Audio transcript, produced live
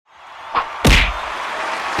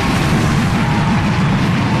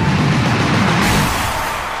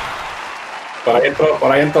Por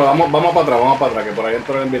ahí entró, vamos para atrás, que por ahí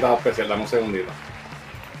entró el invitado especial, dame un segundito.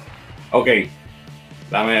 Ok,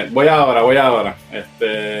 voy ahora.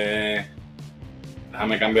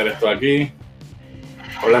 Déjame cambiar esto aquí.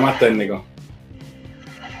 Problemas técnicos.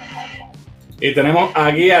 Y tenemos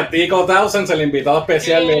aquí a Tico Thousands, el invitado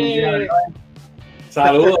especial del día de hoy.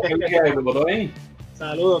 Saludos, ¿todo bien?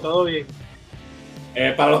 Saludos, todo bien.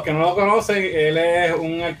 Para los que no lo conocen, él es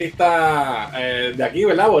un artista de aquí,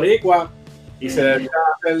 ¿verdad? Boricua, y se dedica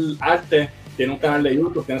a hacer arte. Tiene un canal de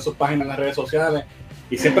YouTube, tiene sus páginas en las redes sociales,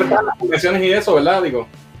 y siempre está en las convenciones y eso, ¿verdad, Tico?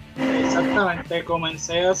 Exactamente,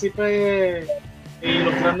 comencé así pues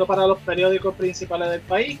ilustrando para los periódicos principales del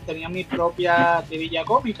país. Tenía mi propia tirilla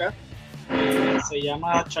cómica, se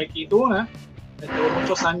llama Chaquituna. Estuve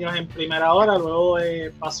muchos años en Primera Hora, luego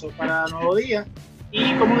pasó para Nuevo Día.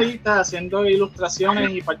 Y como dijiste, haciendo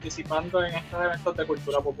ilustraciones y participando en estos eventos de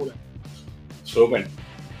cultura popular. Súper.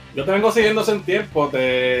 Yo te vengo siguiendo hace un tiempo,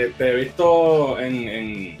 te he visto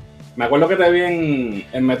me acuerdo que te vi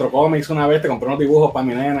en Metro Comics una vez, te compré unos dibujos para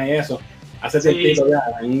mi nena y eso, hace tiempito ya,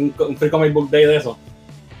 en un Free Comic Book Day de eso.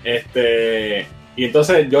 Y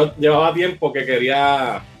entonces yo llevaba tiempo que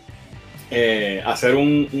quería hacer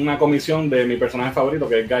una comisión de mi personaje favorito,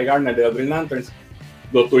 que es Guy Gardner de The Green Lanterns.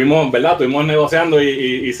 Lo estuvimos, ¿verdad? Estuvimos negociando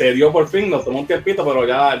y se dio por fin, nos tomó un tiempito, pero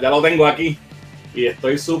ya lo tengo aquí y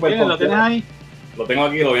estoy súper contento. ¿Lo tienes ahí? Lo tengo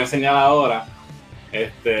aquí, lo voy a enseñar ahora.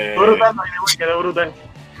 Brutal, quedó brutal.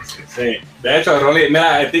 Sí, de hecho, Rolly,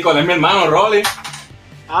 mira, Tico, es mi hermano, Rolly.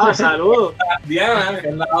 Ah, saludos. Diana, que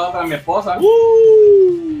es la otra, mi esposa.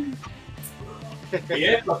 Y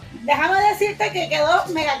esto. Déjame decirte que quedó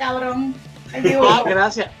mega cabrón. Ah,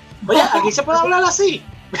 gracias. Oye, ¿aquí se puede hablar así?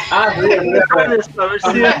 Ah, sí, a ver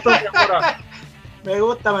si esto me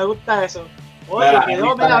gusta eso. Oye,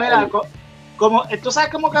 quedó, mira, ¿tú sabes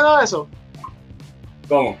cómo quedó eso?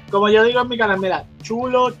 ¿Cómo? Como yo digo en mi canal, mira,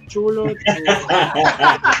 chulo.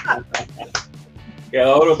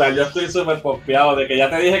 Quedó brutal, yo estoy súper pompeado de que ya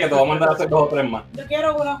te dije que te voy a mandar a hacer 2 o 3 más. Yo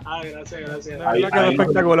quiero uno. Ah, gracias. Ahí quedó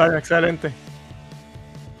espectacular, excelente.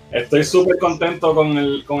 Estoy súper contento con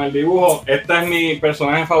el dibujo. Este es mi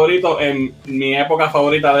personaje favorito en mi época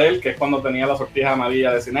favorita de él, que es cuando tenía la sortija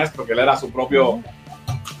amarilla de Sinestro, que él era su propio,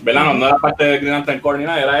 ¿verdad? No era parte de Green Lantern Corps ni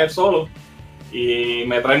nada, era él solo. Y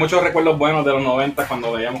me trae muchos recuerdos buenos de los 90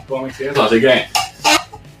 cuando veíamos cómics y eso. Así que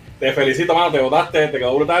te felicito, mano, te votaste, te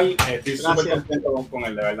quedó brutal. Estoy súper contento con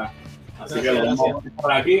él, de verdad. Así que lo vamos a poner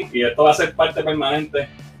por aquí y esto va a ser parte permanente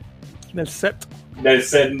del set.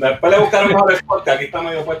 Después le buscaron mejores porque aquí está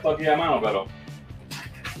medio puesto aquí a mano,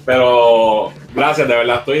 pero gracias, de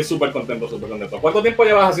verdad, estoy súper contento. ¿Cuánto tiempo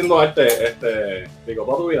llevas haciendo arte, digo,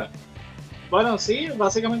 toda tu vida? Bueno, sí,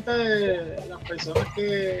 básicamente las personas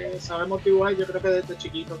que sabemos dibujar, yo creo que desde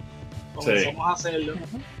chiquitos comenzamos a hacerlo.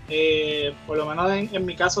 Por lo menos en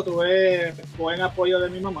mi caso tuve buen apoyo de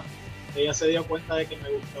mi mamá. Ella se dio cuenta de que me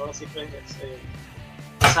gustaba así pues,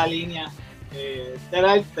 esa línea del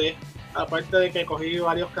arte. Aparte de que cogí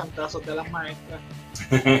varios cantazos de las maestras,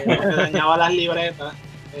 que dañaba las libretas,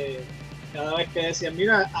 cada vez que decían,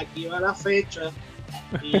 mira, aquí va la fecha,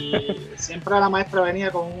 y siempre la maestra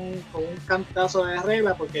venía con un cantazo de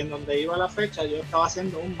regla, porque en donde iba la fecha yo estaba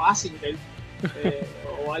haciendo un Mazinger,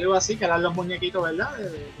 o algo así, que eran los muñequitos, ¿verdad?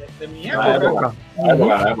 De mi época.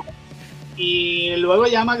 Y luego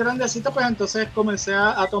ya más grandecito, pues entonces comencé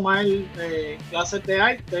a tomar clases de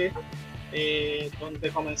arte. Donde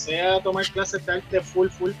comencé a tomar clases de arte full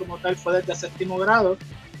como tal fue desde 7º grado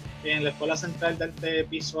en la Escuela Central de Artes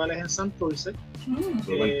Visuales en Santurce,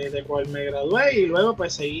 de cual me gradué y luego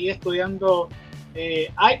pues seguí estudiando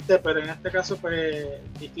arte, pero en este caso pues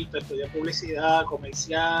distinto, estudié publicidad,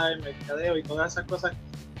 comercial, mercadeo y todas esas cosas,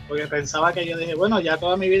 porque pensaba que yo dije, bueno, ya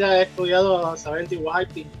toda mi vida he estudiado a saber dibujar,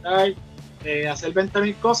 pintar, hacer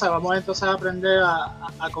 20.000 cosas, vamos entonces a aprender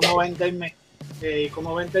a cómo venderme y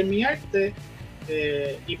cómo vender mi arte,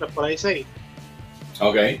 y pues por ahí seguí.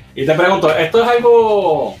 Ok, y te pregunto, ¿esto es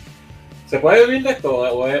algo, se puede vivir de esto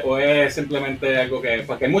o es simplemente algo que,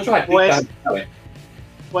 porque hay muchos artistas, ¿sabes?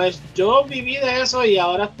 Pues yo viví de eso y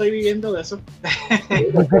ahora estoy viviendo de eso.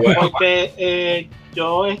 Porque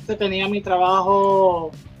yo tenía mi trabajo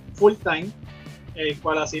full time, el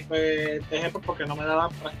cual así pues dejé porque no me daba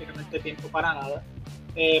prácticamente tiempo para nada,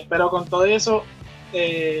 pero con todo eso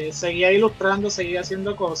seguía ilustrando, seguía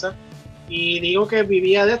haciendo cosas, y digo que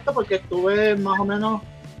vivía de esto porque estuve más o menos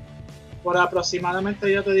por aproximadamente,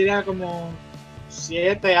 yo te diría como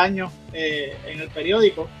 7 años en el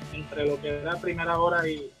periódico, entre lo que era Primera Hora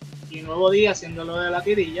y Nuevo Día, haciéndolo de la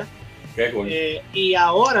tirilla. Qué cool. Y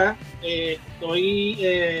ahora estoy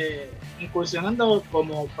incursionando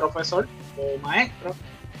como profesor o maestro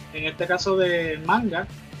en este caso de manga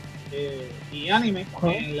y anime,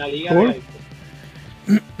 en la liga Cool. de arte.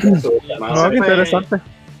 Y No, entonces, qué interesante.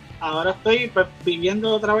 ahora estoy pues,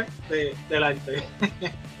 viviendo otra vez del arte.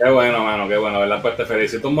 Qué bueno, mano, qué bueno, ¿verdad? Pues te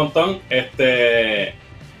felicito un montón.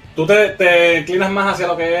 ¿Tú te inclinas más hacia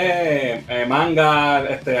lo que es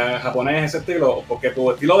manga, japonés, ese estilo? Porque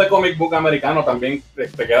tu estilo de comic book americano también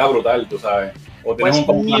te queda brutal, tú sabes. ¿O tienes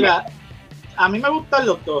Pues mira, a mí me gustan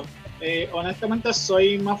los dos. Honestamente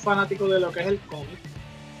soy más fanático de lo que es el cómic.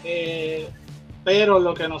 Pero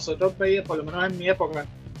lo que nosotros veíamos, por lo menos en mi época,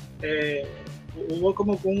 hubo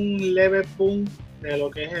como que un leve boom de lo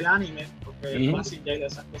que es el anime, porque el Mazinger Jail,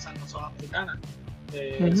 esas cosas no son americanas,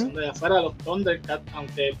 son de afuera, los Thundercats,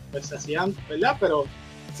 aunque pues se hacían, ¿verdad? Pero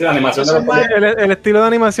sí, la animación de el estilo de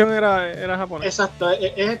animación era japonés. exacto,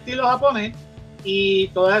 es estilo japonés y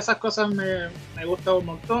todas esas cosas me gustan un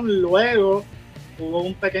montón. Luego hubo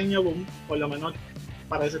un pequeño boom, por lo menos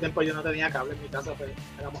para ese tiempo yo no tenía cable en mi casa, pero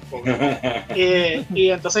éramos pobres. Y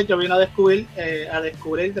entonces yo vine a descubrir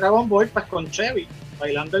Dragon Ball pues con Chevy,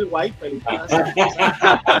 bailando el wiper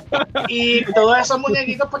y todos esos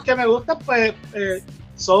muñequitos pues que me gustan pues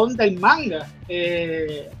son del manga.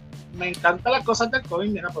 Me encantan las cosas del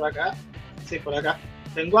cómic. Mira por acá, sí, por acá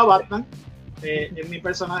tengo a Batman, es mi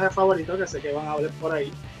personaje favorito, que sé que van a hablar por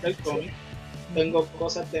ahí del cómic. Tengo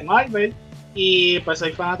cosas de Marvel y pues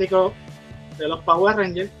soy fanático de los Power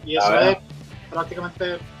Rangers y eso es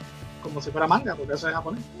prácticamente como si fuera manga, porque eso es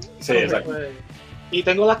japonés. Sí, entonces, exacto. Pues, y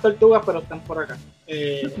tengo las tortugas, pero están por acá.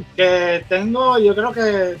 Que tengo, yo creo que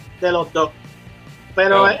de los dos.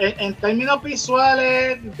 Pero en términos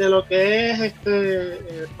visuales, de lo que es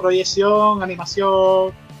proyección,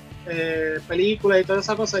 animación, películas y todas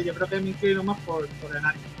esas cosas, yo creo que me inclino más por el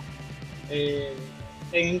anime.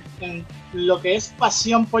 En lo que es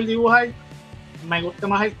pasión por dibujar, me gusta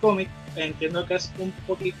más el cómic. Entiendo que es un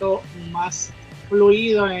poquito más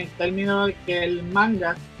fluido en el término de que el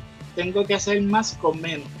manga tengo que hacer más con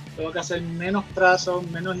menos, tengo que hacer menos trazos,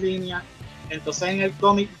 menos líneas. Entonces en el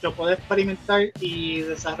cómic yo puedo experimentar y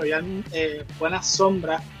desarrollar buenas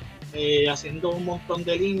sombras haciendo un montón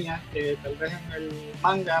de líneas que tal vez en el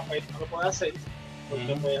manga pues no lo puedo hacer,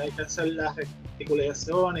 porque pues hay que hacer las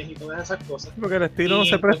articulaciones y todas esas cosas. Porque el estilo no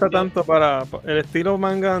se presta tanto para... El estilo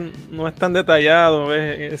manga no es tan detallado,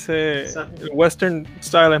 ¿ves? El western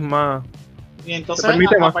style es más... Y entonces,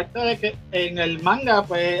 aparte de que en el manga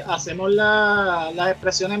pues hacemos las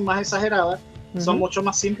expresiones más exageradas, son mucho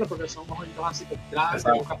más simples porque son ojitos así grandes,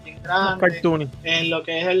 bocas bien grandes. En lo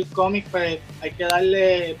que es el cómic pues hay que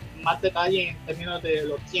darle más detalle en términos de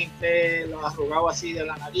los dientes, los arrugados así de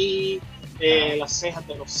la nariz, las cejas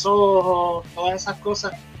de los ojos, todas esas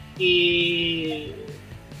cosas. Y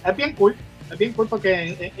es bien cool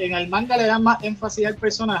porque en el manga le dan más énfasis al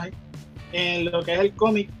personaje, en lo que es el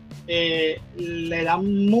cómic le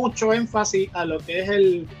dan mucho énfasis a lo que es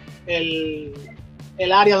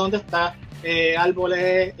el área donde está,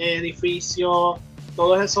 árboles, edificios,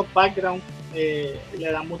 todos esos backgrounds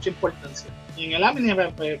le dan mucha importancia. Y en el anime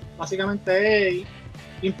pues, básicamente es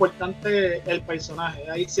importante el personaje.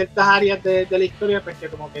 Hay ciertas áreas de la historia pues, que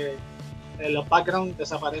como que los backgrounds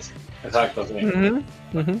desaparecen. Exacto, sí.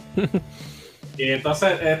 Y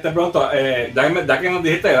entonces, pronto, ya que nos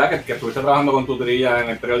dijiste, ¿verdad? Que estuviste trabajando con tu trilla en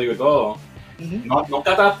el periódico y todo,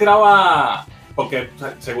 ¿nunca te has tirado a...? Porque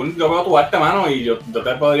según yo veo tu arte, mano, y yo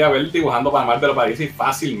te podría ver dibujando para Marvel o para DC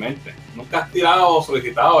fácilmente. ¿Nunca has tirado o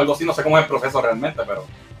solicitado o algo así? No sé cómo es el proceso realmente, pero...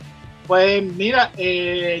 Pues mira,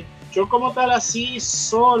 yo como tal así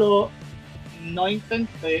solo no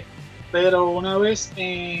intenté, pero una vez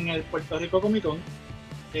en el Puerto Rico Comic Con,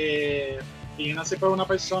 vine así por una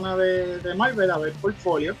persona de Marvel a ver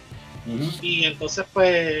portfolio, y entonces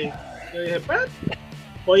pues yo dije, pues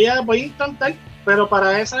voy a intentar, pero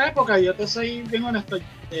para esa época yo te soy bien honesto,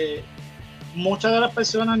 muchas de las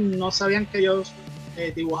personas no sabían que yo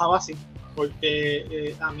dibujaba así,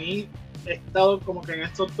 porque a mí he estado como que en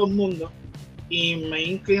estos dos mundos y me he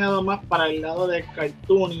inclinado más para el lado del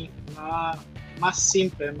cartoon, más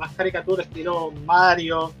simple, más caricatura, estilo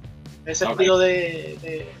Mario, ese estilo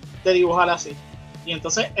de dibujar así. Y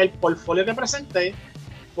entonces el portfolio que presenté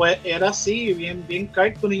pues era así, bien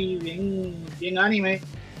cartoon y bien anime,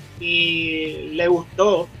 y le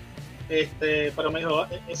gustó, pero me dijo,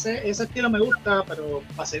 ese estilo me gusta, pero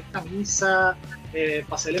para hacer camisa,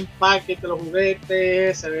 para hacer empaque de los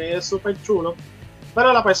juguetes, se ve súper chulo.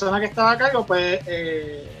 Pero la persona que estaba a cargo pues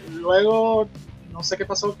luego no sé qué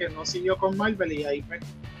pasó, que no siguió con Marvel y ahí pues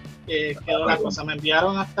quedó la cosa. Me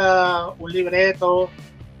enviaron hasta un libreto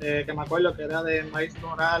que me acuerdo que era de Miles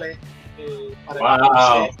Morales,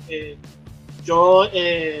 para que yo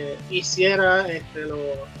hiciera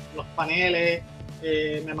los paneles,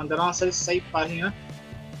 me mandaron a hacer 6 páginas,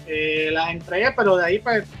 las entregué, pero de ahí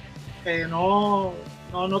pues no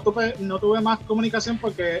tuve más comunicación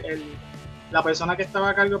porque la persona que estaba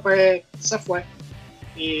a cargo pues se fue.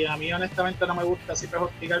 Y a mí honestamente no me gusta así pues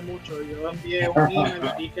hostigar mucho. Yo envié un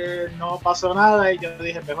email y que no pasó nada y yo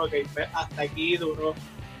dije, pues ok, pues, hasta aquí duró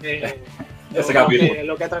ese capítulo.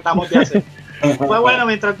 Lo que tratamos de hacer. Fue bueno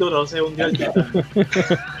mientras duró, se hundió el día. Por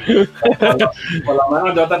lo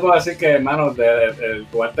menos yo te puedo decir que, hermano,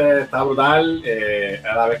 tu arte está brutal.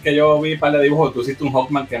 A la vez que yo vi un par de dibujos, tú hiciste un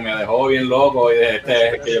Hawkman que me dejó bien loco y dije, este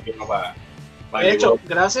es el que yo quiero para de hecho,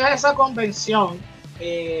 gracias a esa convención,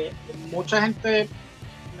 mucha gente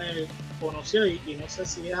me conoció y no sé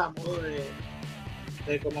si es a modo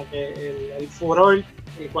de como que el furor,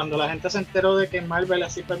 y cuando la gente se enteró de que Marvel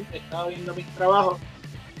así estaba viendo mis trabajos,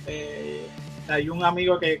 hay un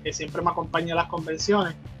amigo que siempre me acompaña a las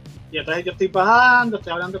convenciones y entonces yo estoy bajando,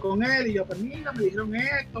 estoy hablando con él y yo, pues mira, me dijeron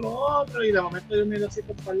esto, lo otro, y de momento yo miro así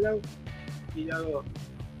por el lado y yo digo,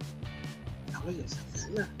 oye, esa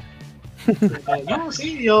fila. No,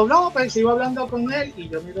 sí, yo no, pues sigo hablando con él y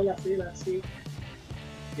yo miro la fila así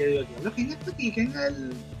y yo digo, ¿quién es aquí? ¿Quién es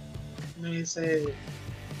el...? Me dice,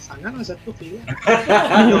 Zángano, esa es tu fila.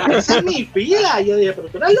 Y yo, esa es mi fila. Y yo dije, pero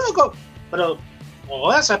tú eres loco. Pero,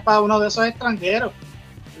 no, eso es para uno de esos extranjeros.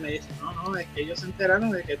 Y me dice, no, es que ellos se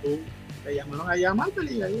enteraron de que tú te llamaron allá a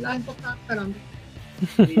Marvel y ahí la gente está esperando.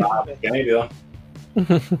 Y yo, qué nítido.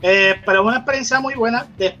 Pero es una experiencia muy buena.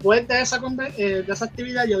 Después de esa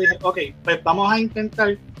actividad yo dije, ok, pues vamos a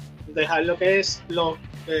intentar dejar lo que es los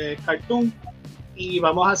cartoons y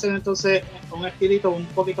vamos a hacer entonces un estilito un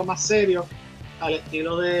poquito más serio al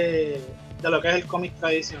estilo de lo que es el cómic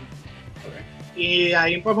tradicional. Okay. Y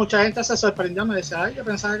ahí pues mucha gente se sorprendió, me decía, ay, yo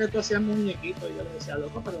pensaba que tú hacías muñequitos, y yo le decía,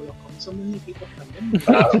 loco, pero los cómics son muñequitos también,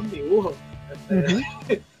 son dibujos.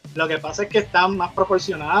 Lo que pasa es que están más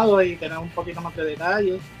proporcionados y tienen un poquito más de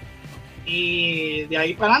detalle, y de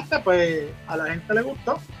ahí para adelante pues a la gente le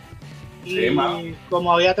gustó. Y sí,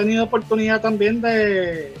 como había tenido oportunidad también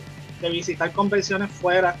de visitar convenciones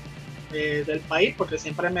fuera del país, porque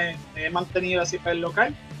siempre me he mantenido así para el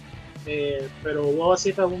local, pero hubo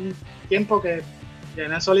así todo un tiempo que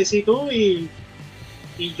llené solicitud y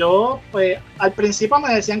yo pues al principio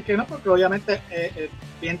me decían que no, porque obviamente es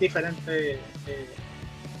bien diferente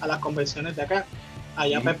a las convenciones de acá.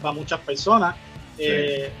 Allá pues para muchas personas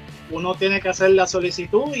uno tiene que hacer la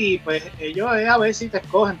solicitud y pues ellos a ver si te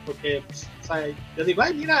escogen, porque o sea, yo digo,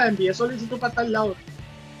 ay mira, envié solicitud para tal lado,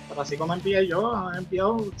 pero así como envié yo, han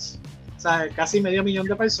enviado, o sea, casi 500,000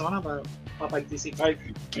 de personas para participar.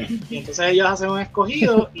 Y entonces ellos hacen un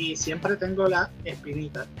escogido y siempre tengo la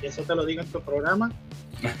espinita, y eso te lo digo en tu programa,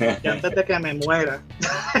 que antes de que me muera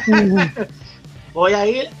voy a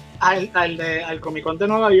ir al Comic Con de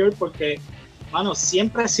Nueva York, porque mano,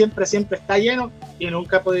 siempre está lleno y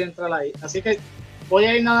nunca he podido entrar ahí, así que voy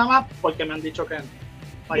a ir nada más porque me han dicho que no,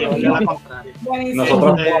 para llevarle a la contraria.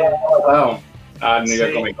 Nosotros a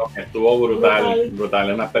nivel Comic Con estuvo brutal,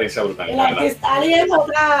 es una experiencia brutal. El Artist Alley es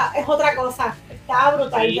otra cosa, está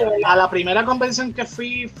brutal. Sí, a la primera convención que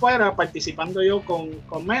fui fuera, participando yo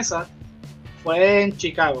con Mesa, fue en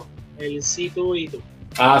Chicago, el C2E2.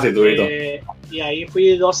 Ah, sí, C2E2. Y ahí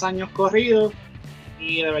fui 2 años corridos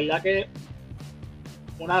y de verdad que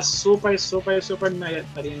una súper mega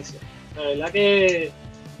experiencia. De verdad que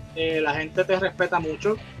la gente te respeta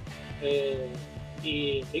mucho.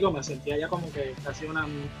 Y digo, me sentía ya como que casi una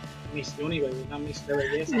Miss Universe, una Miss de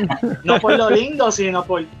belleza. No por lo lindo, sino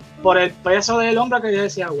por el peso del hombre, que yo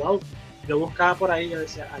decía, wow. Yo buscaba por ahí, yo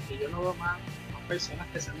decía, aquí yo no veo más personas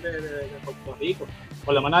que sean de Puerto Rico.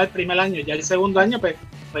 Por lo menos el primer año. Ya el segundo año, pues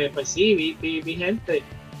sí, vi gente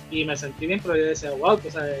y me sentí bien, pero yo decía, wow,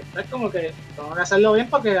 o sea, es como que tengo que hacerlo bien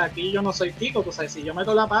porque aquí yo no soy tico, o sea, si yo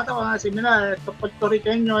meto la pata van a decir, mira, estos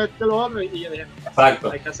puertorriqueños, lo otro, y yo dije,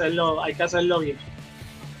 exacto, hay que hacerlo bien.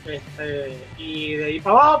 Y de ahí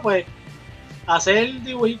para abajo, pues, hacer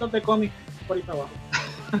dibujitos de cómics por ahí para abajo.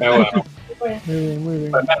 Qué bueno. Muy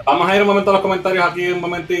bien. Vamos a ir un momento a los comentarios aquí, un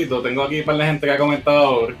momentito. Tengo aquí un par de gente que ha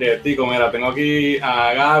comentado, Tico, mira, tengo aquí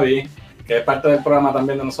a Gaby, que es parte del programa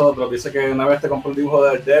también de nosotros. Dice que una vez te compró un dibujo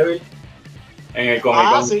de Devil en el Comic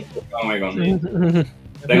Con. Sí.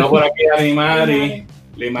 Tengo por aquí a Limari.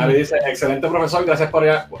 Limari dice, excelente profesor, gracias por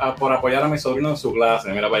apoyar a mi sobrino en su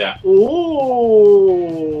clase. Mira para allá.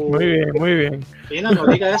 Muy bien. Fina, no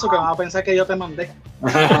digas eso, que van a pensar que yo te mandé.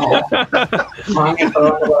 Ángel está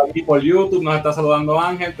por aquí por YouTube, nos está saludando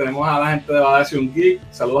Ángel. Tenemos a la gente de Badass un Geek.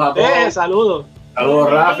 Saludos a todos. Saludos.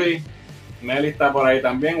 Saludos, Rafi. Meli está por ahí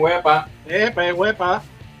también, Huepa. Huepa.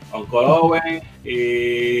 Uncle Owen.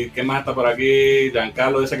 ¿Y qué más está por aquí?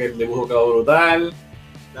 Giancarlo dice que el dibujo quedó brutal.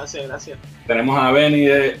 Gracias. Tenemos a Benny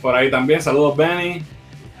por ahí también. Saludos, Benny.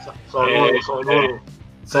 Saludos.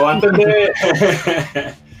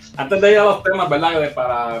 Antes de ir a los temas, ¿verdad?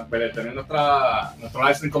 Para tener nuestro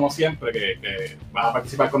live stream como siempre, que vas a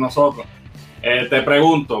participar con nosotros. Te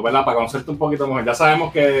pregunto, ¿verdad? Para conocerte un poquito mejor. Ya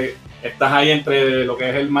sabemos que estás ahí entre lo que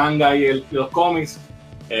es el manga y los cómics,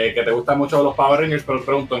 que te gustan mucho los Power Rangers, pero te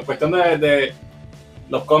pregunto, en cuestión de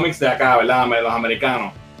los cómics de acá, ¿verdad? Los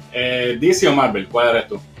americanos, ¿DC o Marvel? ¿Cuál eres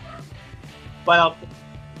tú? Bueno,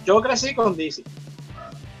 yo crecí con DC.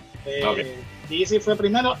 Okay. DC fue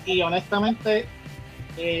primero y honestamente,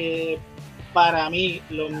 para mí,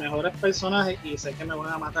 los mejores personajes, y sé que me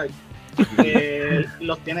van a matar,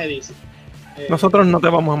 los tiene DC. Nosotros no te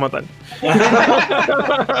vamos a matar.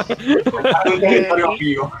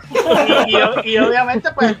 y obviamente,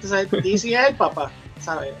 pues, DC es el papá,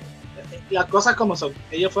 ¿sabes? Las cosas como son.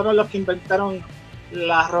 Ellos fueron los que inventaron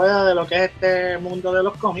la rueda de lo que es este mundo de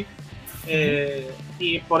los cómics.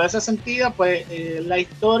 Y por ese sentido, pues, la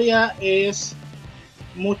historia es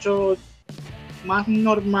mucho más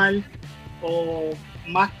normal o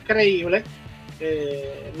más creíble,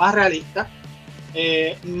 más realista.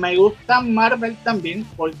 Me gusta Marvel también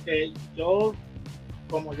porque yo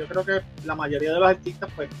creo que la mayoría de los artistas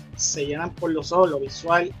pues se llenan por los ojos, lo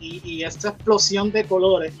visual y esta explosión de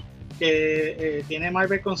colores que tiene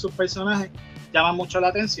Marvel con sus personajes llama mucho la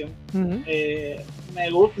atención.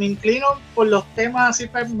 Me inclino por los temas así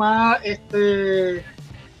pues más,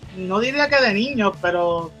 no diría que de niños,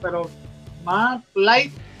 pero más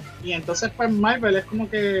light, y entonces pues Marvel es como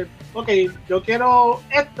que, ok, yo quiero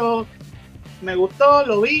esto, me gustó,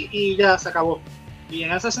 lo vi y ya se acabó. Y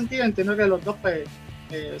en ese sentido entiendo que los dos pues,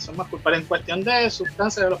 son más cool, pero en cuestión de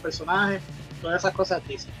sustancia de los personajes, todas esas cosas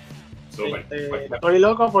DC. Estoy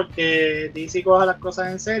loco porque DC coja las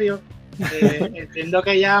cosas en serio. Entiendo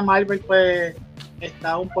que ya Marvel pues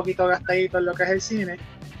está un poquito gastadito en lo que es el cine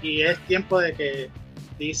y es tiempo de que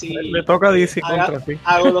DC le toca a DC contra ti.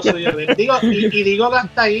 Hago lo suyo. Digo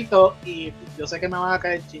gastadito y yo sé que me van a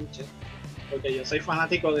caer chinches porque yo soy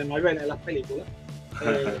fanático de Marvel en las películas.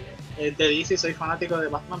 De DC soy fanático de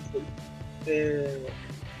Batman full.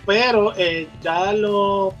 Pero ya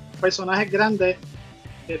los personajes grandes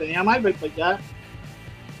que tenía Marvel pues ya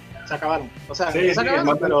se acabaron. O sea, sí, se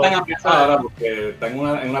acabaron, pero ahora porque están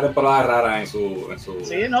en una temporada rara en su...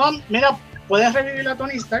 Sí, no, mira, puedes revivir a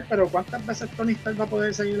Tony Stark, pero ¿cuántas veces Tony Stark va a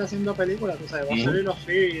poder seguir haciendo películas? O sea, va a salir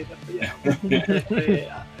así.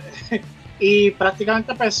 Y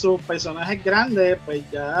prácticamente pues sus personajes grandes pues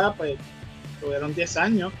ya pues tuvieron 10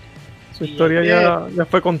 años. Su historia ya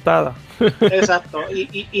fue contada. Exacto.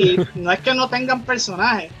 Y no es que no tengan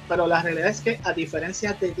personajes, pero la realidad es que a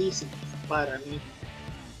diferencia de DC, para mí,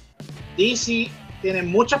 DC tiene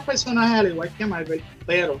muchos personajes al igual que Marvel,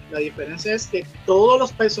 pero la diferencia es que todos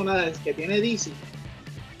los personajes que tiene DC,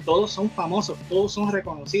 todos son famosos, todos son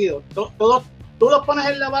reconocidos, todos tú los pones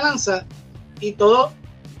en la balanza y todos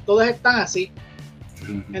están así.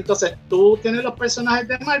 Entonces tú tienes los personajes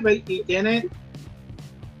de Marvel y tienes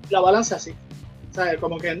la balanza así, ¿sabes?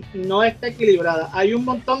 Como que no está equilibrada. Hay un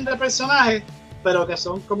montón de personajes, pero que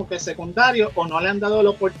son como que secundarios o no le han dado la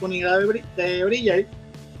oportunidad de brillar.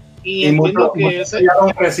 Y entiendo que ese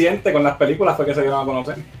reciente con las películas fue que se dieron a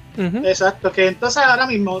conocer. Exacto, que entonces ahora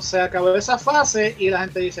mismo se acabó esa fase y la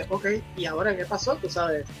gente dice, ok, ¿y ahora qué pasó? Tú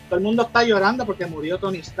sabes, todo el mundo está llorando porque murió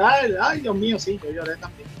Tony Stark. Ay, Dios mío, sí, yo lloré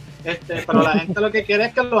también. Pero la gente lo que quiere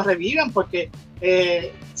es que lo revivan porque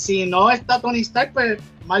si no está Tony Stark, pues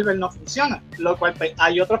Marvel no funciona. Lo cual pues,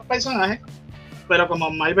 hay otros personajes, pero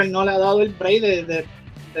como Marvel no le ha dado el break de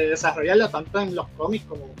desarrollarlo tanto en los cómics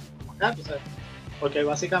como acá, tú sabes. Porque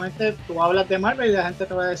básicamente tú hablas de Marvel y la gente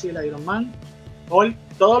te va a decir Iron Man, Hulk,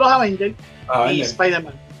 todos los Avengers y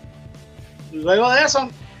Spider-Man. Luego de eso,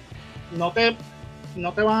 no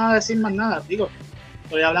te van a decir más nada. Digo,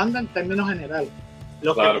 estoy hablando en términos generales.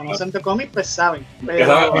 Los que conocen de cómics, pues saben.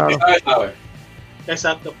 Pero, sabe.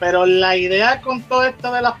 Exacto. Pero la idea con todo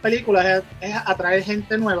esto de las películas es atraer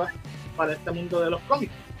gente nueva para este mundo de los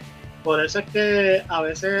cómics. Por eso es que a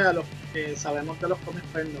veces a los que sabemos de los cómics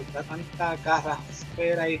pues nos da tanta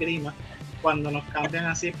carraspera y grima cuando nos cambian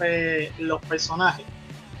así pues, los personajes,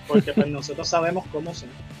 porque pues nosotros sabemos cómo son.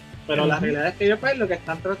 Pero la realidad es que ellos pues lo que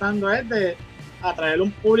están tratando es de atraer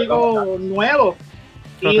un público nuevo.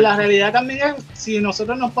 Y la realidad también es, si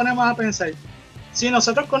nosotros nos ponemos a pensar, si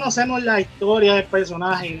nosotros conocemos la historia del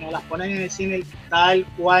personaje y nos las ponen en el cine tal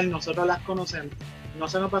cual nosotros las conocemos, ¿no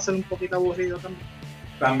se nos va a hacer un poquito aburrido también?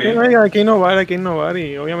 También. Hay que innovar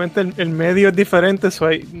y obviamente el medio es diferente,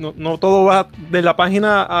 no todo va de la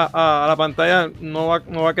página a la pantalla, no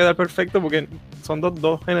va a quedar perfecto porque son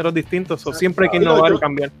dos géneros distintos, siempre hay que innovar y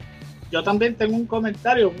cambiar. Yo también tengo un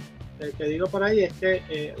comentario que digo por ahí, es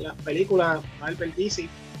que las películas Marvel, DC,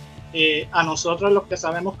 a nosotros los que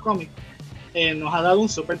sabemos cómics, nos ha dado un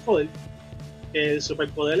superpoder. El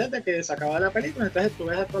superpoder es de que se acaba la película, entonces tú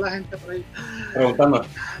ves a toda la gente por ahí preguntando.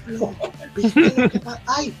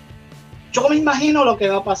 Ay, yo me imagino lo que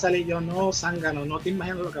va a pasar y yo, no, zángano, no te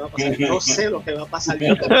imagino lo que va a pasar, yo sé lo que va a pasar,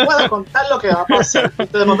 yo te puedo contar lo que va a pasar.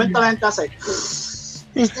 Y de momento la gente hace,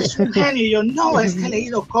 este es un genio, y yo, no, es que he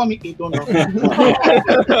leído cómic y tú no.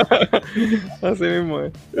 Así mismo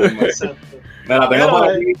es. Exacto. Me la tengo por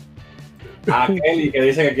aquí a Kelly que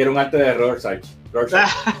dice que quiere un arte de Rorschach. Pues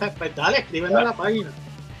dale, escríbeme en la página.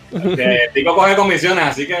 Tico coge comisiones,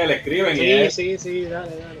 así que le escriben. Sí,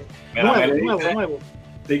 dale. Nuevo.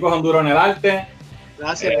 Tico es un duro en el arte.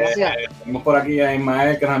 Gracias. Tenemos por aquí a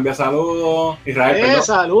Ismael que nos envía saludos. Israel,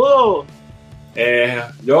 saludos.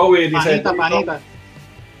 Joey dice Panita.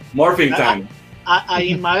 Morphing Time. A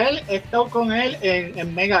Ismael he estado con él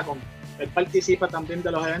en Megacon. Él participa también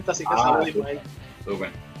de los eventos, así que saludos Ismael. Súper.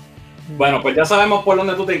 Bueno, pues ya sabemos por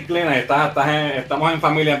dónde tú te inclinas. Estamos en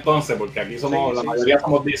familia entonces, porque aquí somos la mayoría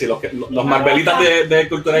somos DC. Los Marvelitas de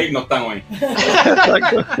Cultura Geek no están hoy.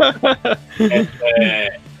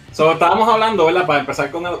 Estábamos hablando, ¿verdad? Para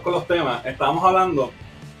empezar con los temas, estábamos hablando.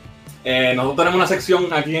 Nosotros tenemos una sección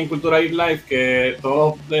aquí en Cultura Geek Live que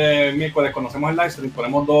todos los miércoles conocemos el live stream.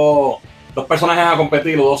 Ponemos dos personajes a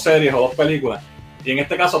competir, o dos series, o dos películas. Y en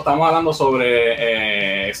este caso estamos hablando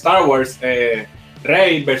sobre Star Wars.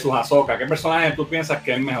 Rey versus Ahsoka, ¿qué personaje tú piensas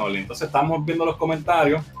que es mejor? Entonces estamos viendo los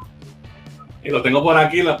comentarios y lo tengo por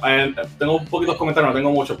aquí, tengo un poquitos comentarios, no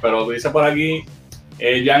tengo muchos, pero dice por aquí,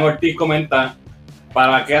 Jan Ortiz comenta,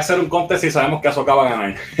 ¿para qué hacer un contest si sabemos que Ahsoka va a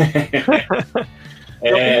ganar?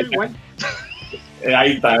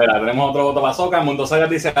 Ahí está, ¿verdad? Tenemos otro voto para Ahsoka, Mundo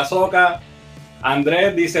Sayas dice Ahsoka,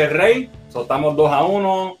 Andrés dice Rey, estamos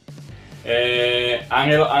 2-1.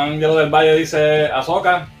 Ángelo del Valle dice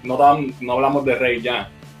Ahsoka, no hablamos de Rey ya.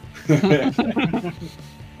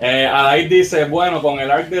 Adair dice, bueno, con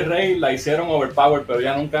el arc de Rey la hicieron overpower, pero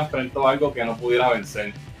ella nunca enfrentó algo que no pudiera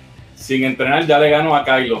vencer. Sin entrenar ya le ganó a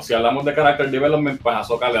Kylo. Si hablamos de character development, pues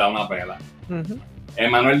Ahsoka le da una pela.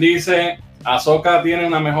 Emanuel dice, Ahsoka tiene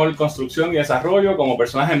una mejor construcción y desarrollo como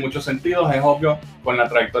personaje en muchos sentidos, es obvio con la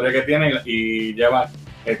trayectoria que tiene y lleva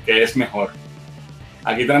el que es mejor.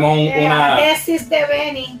 Aquí tenemos una tesis de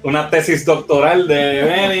Benny. Una tesis doctoral de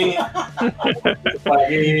Benny. Por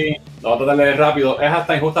aquí, lo voy a tratar de leer rápido. Es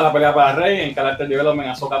hasta injusta la pelea para Rey. En Character Development,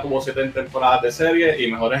 Ahsoka tuvo 7 temporadas de serie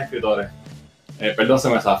y mejores escritores. Perdón, se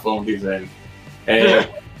me zafó, dice él.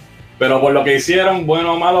 Pero por lo que hicieron,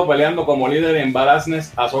 bueno o malo, peleando como líder en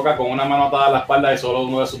Badassness, Ahsoka con una mano atada a la espalda y solo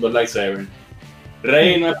uno de sus 2 lightsabers.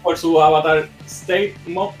 Rey no es por su avatar State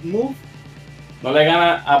Move. No le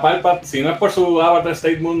gana a Palpatine, si no es por su avatar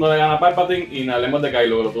State Moon, no le gana a Palpatine y no hablemos de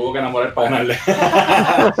Kylo, que lo tuvo que enamorar para ganarle.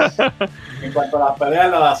 En cuanto a las peleas,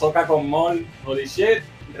 la de Ahsoka con Maul, holy shit,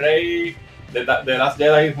 Rey de Last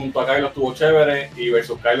Jedi junto a Kylo estuvo chévere y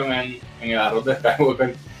versus Kylo en el arroz de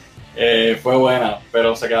Skywalker fue buena,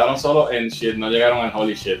 pero se quedaron solo en shit, no llegaron al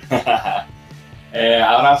holy shit.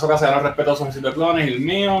 Ahora Ahsoka se ganó el respeto a su ejército de clones y el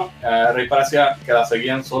mío. Rey parecía que la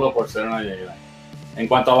seguían solo por ser una Jedi. En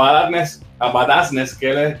cuanto a Badassness,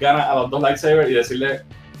 que les gana a los 2 lightsabers y decirle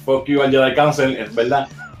fuck you al Jedi Council, es verdad.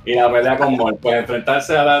 Y la pelea con Maul, pues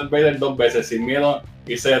enfrentarse a Darth Vader 2 veces sin miedo,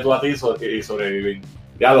 irse de tú a ti y sobrevivir.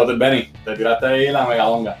 Diablo, Benny, te tiraste ahí la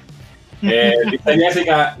megadonga. Dice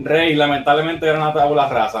Jessica, Rey lamentablemente era una tabula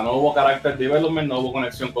rasa, no hubo character development, no hubo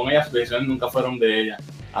conexión con ella, sus decisiones nunca fueron de ella.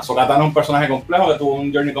 Ahsoka Tano es un personaje complejo que tuvo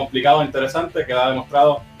un journey complicado e interesante que ha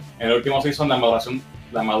demostrado en el último season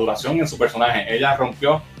la maduración en su personaje. Ella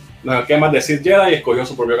rompió los esquemas de Sith Jedi y escogió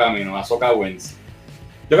su propio camino. Ahsoka wins.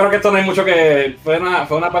 Yo creo que esto no hay mucho que... Fue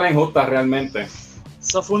una pelea injusta realmente.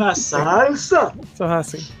 Eso fue una salsa. Eso es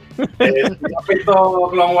así. Si has visto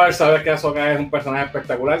Clone Wars, sabes que Ahsoka es un personaje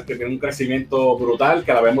espectacular, que tiene un crecimiento brutal,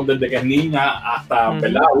 que la vemos desde que es niña hasta,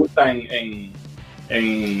 ¿verdad? Adulta en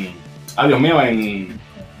Dios mío, en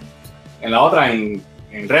la otra, en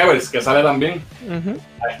Rebels, que sale también.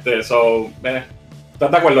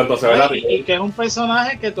 ¿Estás de acuerdo entonces, verdad? Y que es un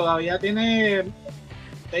personaje que todavía tiene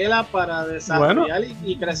tela para desarrollar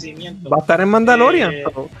y crecimiento. Va a estar en Mandalorian.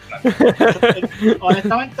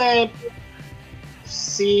 Honestamente,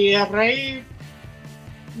 si el Rey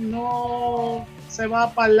no se va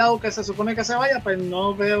para el lado que se supone que se vaya, pues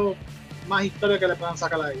no veo más historia que le puedan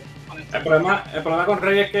sacar a ella. El problema con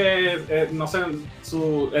Rey es que, no sé,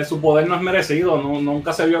 su poder no es merecido,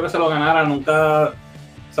 nunca se vio que se lo ganara, nunca,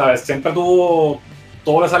 ¿sabes? Siempre todo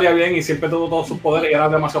le salía bien y siempre tuvo todos sus poderes y era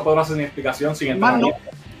demasiado poderoso sin explicación, sin entrenamiento.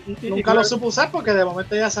 Nunca lo supo usar porque de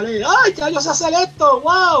momento ya salí, ¡ay, ya yo sé hacer esto!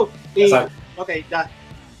 ¡Wow! Y, exacto. Ok, ya.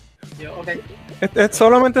 Okay.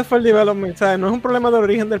 Solamente fue el development, ¿sabes? No es un problema de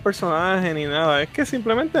origen del personaje ni nada, es que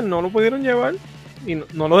simplemente no lo pudieron llevar y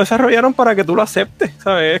no lo desarrollaron para que tú lo aceptes,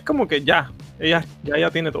 ¿sabes? Es como que ya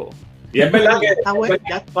tiene todo. Y es verdad que está bueno,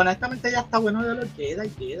 honestamente ya está bueno de lo Jedi.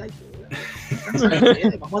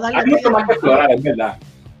 Vamos a darle hay mucho más que explorar, es verdad.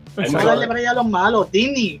 Vamos a darle para allá a los malos,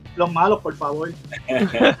 Disney, los malos, por favor.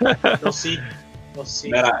 Los sí.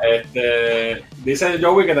 Mira, dice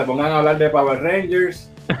Joey que te pongan a hablar de Power Rangers.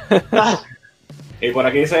 Y por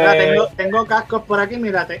aquí dice... Mira, tengo cascos por aquí,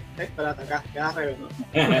 mírate. Espérate acá, queda revés.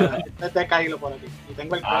 Este caído por aquí. Y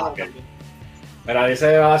tengo el cuadro también. Mira,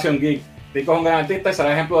 dice Badación Geek. Tico es un gran artista y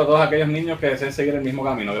será ejemplo de todos aquellos niños que deseen seguir el mismo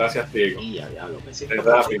camino. Gracias, Tico. Y ya, lo que sí.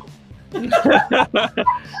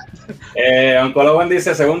 Oncologan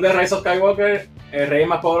dice, según The Rise of Skywalker, Rey es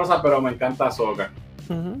más poderosa, pero me encanta Ahsoka.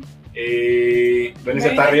 Y Benny se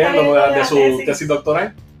está riendo de su tesis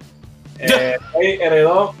doctoral. Rey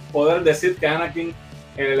heredó poder decir que Anakin,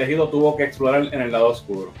 el elegido, tuvo que explorar en el lado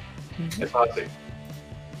oscuro. Eso es así.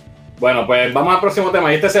 Bueno, pues vamos al próximo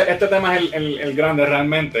tema. Y este tema es el grande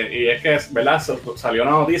realmente. Y es que, ¿verdad? Salió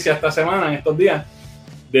una noticia esta semana, en estos días,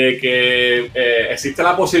 de que existe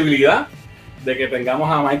la posibilidad de que tengamos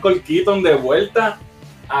a Michael Keaton de vuelta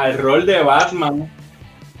al rol de Batman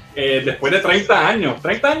después de 30 años.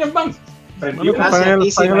 ¿30 años van? Bueno,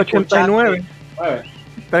 en el 89.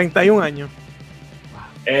 31 años.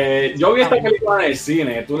 Yo vi esta película en el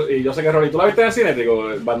cine, y yo sé que Rolly, ¿tú la viste en el cine? Digo,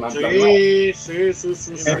 Batman. Sí. En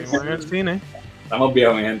el cine. Estamos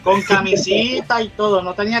viejos, mi gente. Con camisita y todo,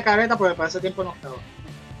 no tenía careta porque para ese tiempo no estaba.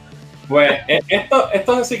 Pues esto es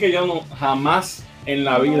así que yo jamás en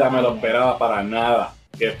la vida me lo esperaba para nada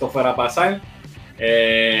que esto fuera a pasar.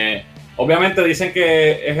 Obviamente dicen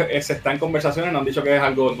que se está en conversaciones, no han dicho que es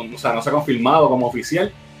algo, o sea, no se ha confirmado como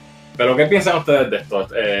oficial. Pero ¿qué piensan ustedes de esto?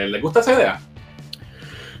 ¿Les gusta esa idea?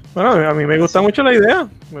 Bueno, a mí me gusta mucho la idea,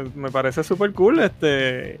 me parece súper cool.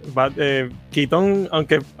 Keaton,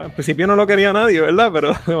 aunque al principio no lo quería nadie, ¿verdad?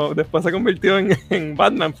 Pero después se convirtió en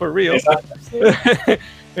Batman for real. Exacto.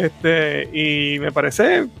 Y me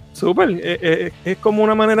parece súper. Es como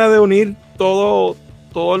una manera de unir todo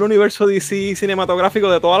el universo DC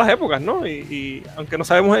cinematográfico de todas las épocas, ¿no? Y aunque no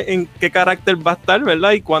sabemos en qué carácter va a estar,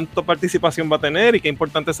 ¿verdad? Y cuánta participación va a tener y qué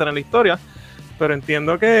importante será en la historia. Pero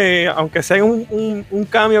entiendo que, aunque sea un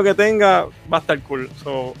cambio que tenga, va a estar cool.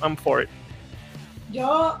 So, I'm for it.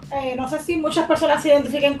 Yo no sé si muchas personas se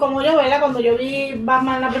identifiquen como yo, ¿verdad? Cuando yo vi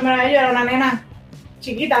Batman la primera vez, yo era una nena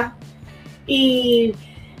chiquita. Y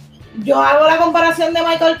yo hago la comparación de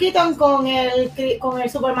Michael Keaton con el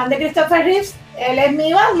Superman de Christopher Reeves. Él es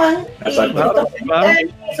mi Batman. Exacto. Y Christopher es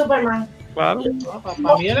mi Superman. Claro. Para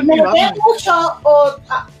mí él es mi Batman.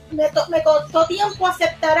 Me costó tiempo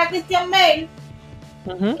aceptar a Christian Bale.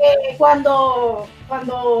 Cuando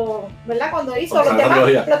hizo los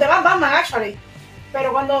demás Batman, actually.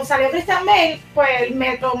 Pero cuando salió Christian Bale, pues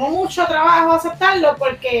me tomó mucho trabajo aceptarlo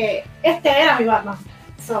porque este era mi Batman.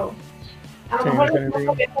 So, a lo mejor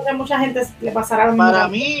pienso que a mucha gente le pasará lo mismo. Para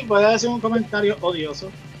mí, voy a decir un comentario odioso.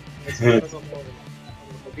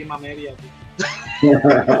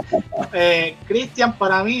 Christian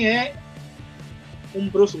para mí es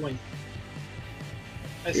un Bruce Wayne.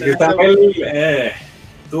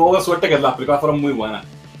 Tuvo suerte que las películas fueron muy buenas,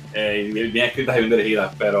 y bien escritas y bien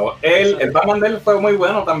dirigidas, pero el Batman de él fue muy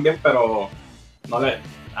bueno también, pero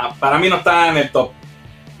para mí no está en el top.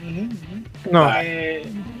 No.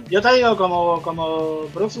 Yo te digo, como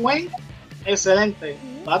Bruce Wayne, excelente.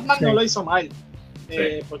 Batman no lo hizo mal,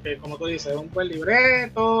 porque como tú dices, es un buen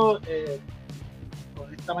libreto.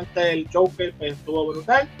 Honestamente el Joker pues, estuvo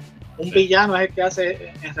brutal. Un villano es el que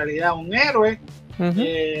hace en realidad un héroe.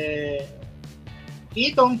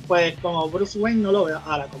 Keaton, pues como Bruce Wayne no lo veo.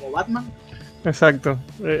 Ahora, como Batman. Exacto.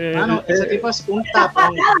 Ese tipo es un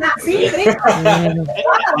tapón. Ese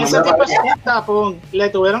tipo es un tapón. Le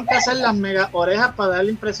tuvieron que hacer las mega orejas para dar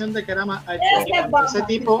la impresión de que era más alto. Y cuando ese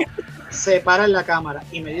tipo se para en la cámara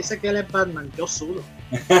y me dice que él es Batman, yo sudo.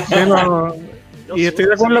 Y estoy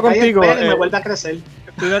de acuerdo contigo. Y me vuelve a crecer.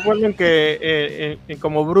 Estoy de acuerdo en que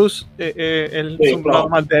como Bruce él es un lado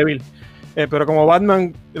más débil. Pero como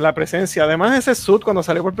Batman, la presencia, además ese suit cuando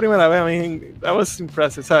salió por primera vez, a mí, that was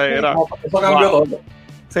impressive, ¿sabes? Eso cambió todo.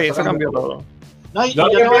 Sí, eso cambió todo. No, y yo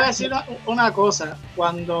te voy a decir una cosa,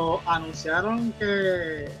 cuando anunciaron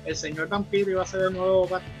que el señor Vampiro iba a ser el nuevo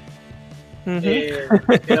Batman,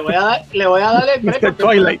 Le voy a dar el break porque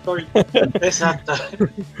Twilight. Exacto.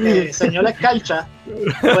 Señor Escarcha,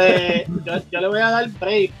 pues yo le voy a dar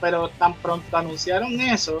break, pero tan pronto anunciaron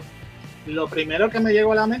eso, lo primero que me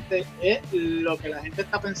llegó a la mente es lo que la gente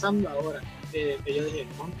está pensando ahora. Que yo dije,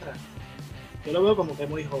 contra. Yo lo veo como que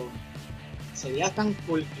muy joven. Sería tan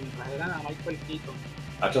cool que me trajeran a Michael Keaton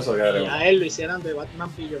y a él lo hicieran de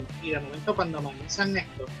Batman Beyond. Y de momento cuando me anuncian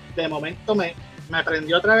esto, de momento me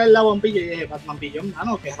prendió otra vez la bombilla y dije, Batman Beyond,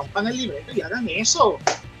 mano, que rompan el libreto y hagan eso.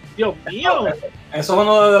 Dios mío. Eso es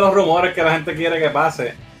uno de los rumores que la gente quiere que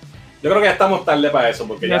pase. Yo creo que ya estamos tarde para eso,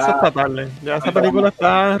 porque ya está tarde. Ya esa película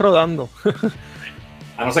está rodando.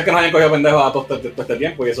 A no ser que nos hayan cogido pendejos a todo este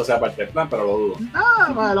tiempo y eso sea parte del plan, pero lo dudo.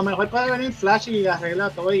 No, a lo mejor puede venir Flash y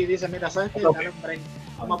arregla todo y dice, mira, ¿sabes qué? Dale un break.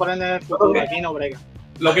 Vamos a ponerle en el futuro, aquí no brega.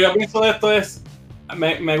 Lo que yo pienso de esto es,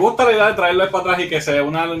 me gusta la idea de traerlo para atrás y que se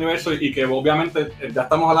una al universo y que obviamente ya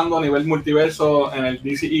estamos hablando a nivel multiverso en el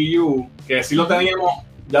DCEU, que sí lo teníamos,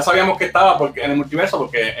 ya sabíamos que estaba porque en el multiverso,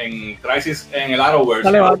 porque en Crisis, en el Arrowverse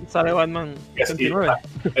sale Batman 69.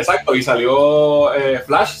 Exacto, y salió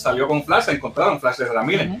Flash, salió con Flash, se encontraron Flash de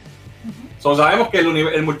Ramírez. So, sabemos que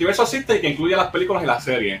el multiverso existe y que incluye las películas y las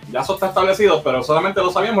series. Ya eso está establecido, pero solamente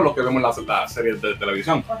lo sabíamos los que vemos las series de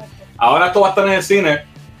televisión. Ahora esto va a estar en el cine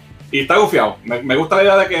y está gufiado. Me gusta la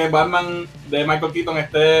idea de que Batman de Michael Keaton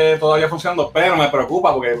esté todavía funcionando, pero me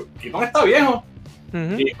preocupa porque Keaton está viejo.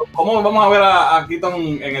 ¿Y cómo vamos a ver a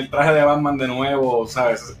Keaton en el traje de Batman de nuevo?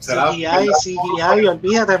 ¿Sabes? CGI,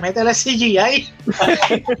 olvídate, métele CGI.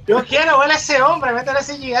 Yo quiero ver a ese hombre, métele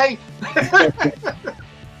CGI.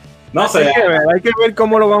 No sé. Hay que ver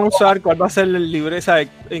cómo lo van a usar, cuál va a ser el libre, ¿sabes?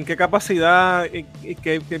 En qué capacidad,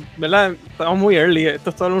 ¿verdad? Estamos muy early,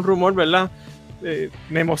 esto es todo un rumor, ¿verdad?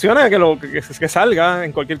 Me emociona que salga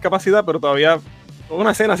en cualquier capacidad, pero todavía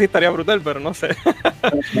una escena así estaría brutal, pero no sé.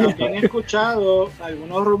 También he escuchado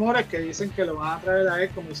algunos rumores que dicen que lo van a traer a él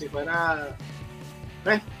como si fuera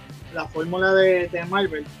la fórmula de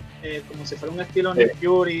Marvel, como si fuera un estilo Nick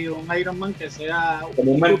Fury o un Iron Man que sea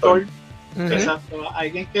como un mentor. Exacto,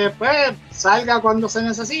 alguien que pues salga cuando se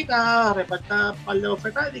necesita, reparta un par de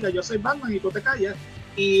bofetadas y diga yo soy Batman y tú te callas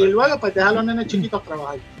y luego pues deja a los nenes chiquitos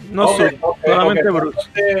trabajar. Solamente Bruce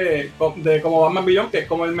de como Batman Beyond, que es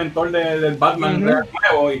como el mentor del Batman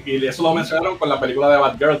nuevo y eso lo mencionaron con la película de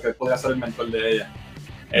Batgirl, que podría ser el mentor de ella.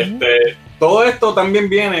 Todo esto también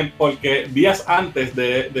viene porque días antes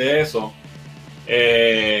de eso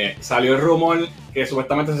salió el rumor que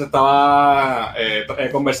supuestamente se estaba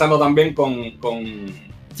conversando también con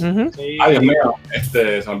ay Dios mío,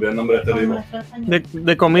 se me olvidó el nombre de este tipo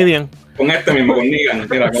de comedian, con este mismo, con Negan,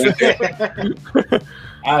 mira, con este.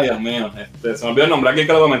 Ay Dios mío, se me olvidó el nombre, aquí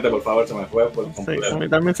que lo comente, por favor, se me fue por completo. Sí, a mí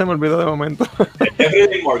también se me olvidó de momento.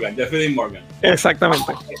 Jeffrey Dean Morgan.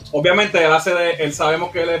 Exactamente. Obviamente él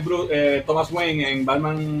sabemos que él es Thomas Wayne en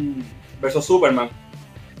Batman vs Superman,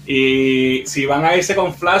 y si van a irse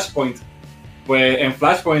con Flashpoint, pues en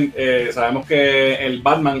Flashpoint sabemos que el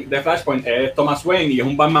Batman de Flashpoint es Thomas Wayne y es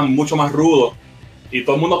un Batman mucho más rudo y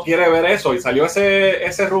todo el mundo quiere ver eso y salió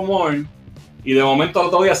ese rumor y de momento al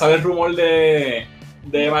otro día sale el rumor de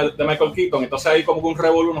Michael Keaton, entonces ahí como que un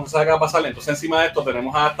revolú, no se sabe qué va a pasar. Entonces encima de esto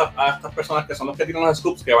tenemos a estas personas que son los que tiran los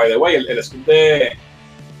scoops, que by the way el scoop de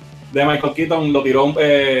Michael Keaton lo tiró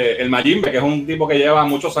el Majimbe, que es un tipo que lleva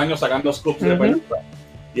muchos años sacando scoops de películas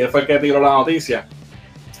y él fue el que tiró la noticia.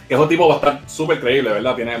 Que ese tipo va a estar súper creíble,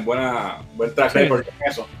 ¿verdad? Tiene buen track record en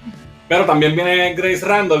eso. Pero también viene Grace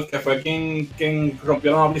Randolph, que fue quien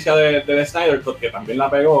rompió la noticia de Snyder Cut, que también la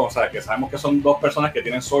pegó. O sea, que sabemos que son dos personas que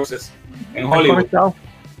tienen sources en Hollywood.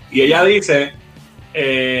 Y ella dice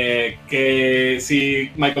que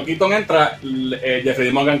si Michael Keaton entra, Jeffrey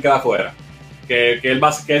Dean Morgan queda fuera. Que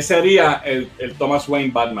él sería el Thomas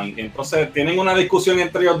Wayne Batman. Y entonces tienen una discusión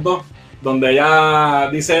entre ellos dos, donde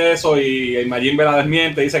ella dice eso y Majimbe la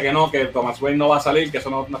desmiente, dice que no, que Thomas Wayne no va a salir, que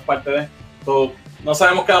eso no es parte de esto. No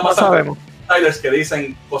sabemos qué va a pasar. No sabemos. Trailers que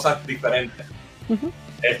dicen cosas diferentes.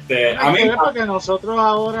 A mí porque nosotros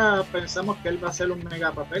ahora pensamos que él va a hacer un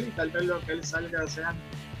mega papel y tal vez lo que él salga sean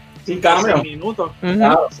 5 minutos.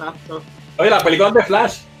 Claro. Exacto. Oye, la película de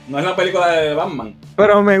Flash no es la película de Batman.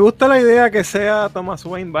 Pero me gusta la idea que sea Thomas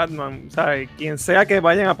Wayne Batman, ¿sabes? Quien sea que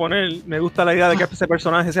vayan a poner, me gusta la idea de que ese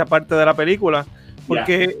personaje sea parte de la película,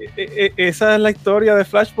 porque esa es la historia de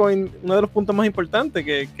Flashpoint, uno de los puntos más importantes,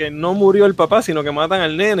 que no murió el papá, sino que matan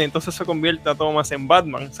al nene, entonces se convierte a Thomas en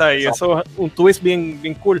Batman, ¿sabes? Y eso es un twist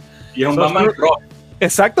bien cool. Y es un Batman rock.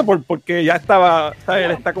 Exacto, porque ya estaba, ¿sabes?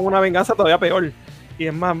 Él está con una venganza todavía peor. Y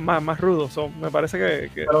es más rudo, me parece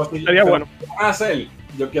que pero sería bueno. ¿Qué van a hacer?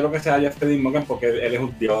 yo quiero que sea Jeffrey Dean Morgan porque él es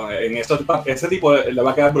un dios. En ese tipo le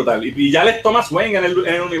va a quedar brutal. Y ya es Thomas Wayne en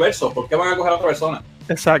el universo. ¿Por qué van a coger a otra persona?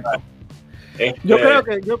 Exacto. Yo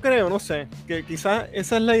creo, no sé, que quizás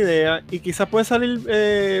esa es la idea y quizás puede salir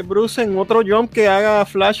Bruce en otro jump que haga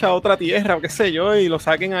Flash a otra tierra o qué sé yo y lo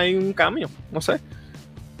saquen ahí un cambio, no sé.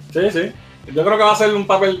 Sí. Yo creo que va a ser un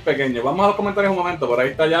papel pequeño. Vamos a los comentarios un momento. Por ahí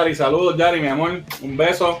está Yari. Saludos, Yari, mi amor. Un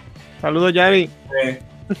beso. Saludos, Yari.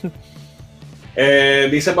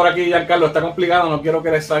 Dice por aquí Giancarlo, está complicado, no quiero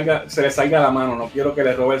que se le salga la mano, no quiero que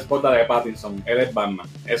le robe el spot de Pattinson, él es Batman.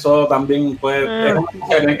 Eso también puede, es una cosa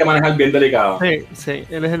que tienen que manejar bien delicado. Sí,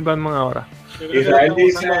 él es el Batman ahora. Israel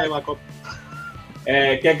dice,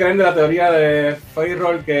 ¿qué creen de la teoría de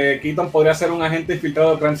Fayroll que Keaton podría ser un agente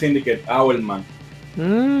infiltrado de Crime Syndicate, Owlman?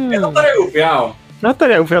 Eso estaría gufiado. No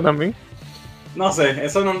estaría gufiado también. No sé,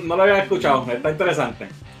 eso no lo había escuchado, está interesante.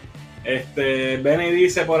 Benny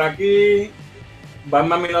dice por aquí,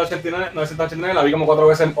 Batman 1989 la vi como 4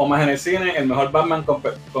 veces o más en el cine, el mejor Batman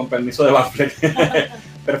con permiso de Batfleck.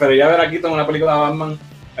 Preferiría ver aquí en una película de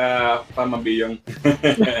Batman Beyond.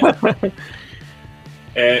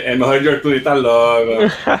 El mejor George Clooney, está loco.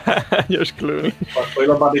 George Clooney. Soy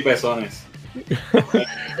los batipezones.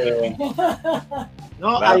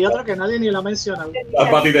 No, hay otro que nadie ni lo menciona.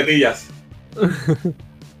 Las batitetillas.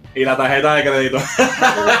 Y la tarjeta de crédito.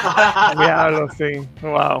 Diablo, sí.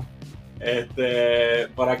 Wow.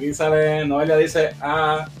 Por aquí sale, Noelia dice,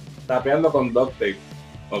 tapearlo con duct tape.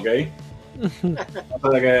 ¿Ok? No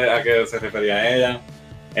sé a qué se refería ella.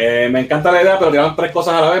 Me encanta la idea, pero tiraron 3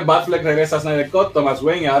 cosas a la vez. Batfleck regresa a Snyder Cut, Thomas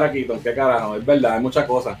Wayne y ahora Keaton. ¿Qué carajo? Es verdad, hay muchas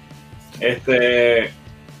cosas.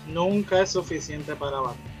 Nunca es suficiente para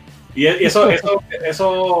Batman. Y eso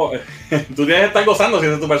tú tienes que estar gozando si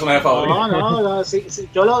ese es tu personaje favorito. No, sí,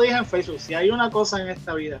 yo lo dije en Facebook, si hay una cosa en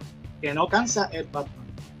esta vida que no cansa es Batman.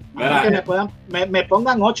 A mí que me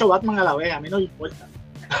pongan 8 Batman a la vez, a mí no me importa.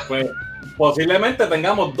 Pues posiblemente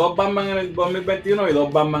tengamos 2 Batman en el 2021 y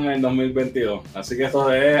 2 Batman en el 2022. Así que eso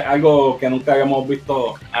es algo que nunca habíamos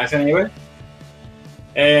visto a ese nivel.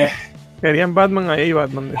 Querían Batman, ahí hay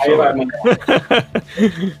Batman.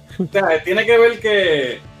 O sea, tiene que ver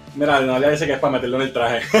que... Mira, no le dice que es para meterlo en el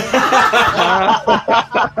traje.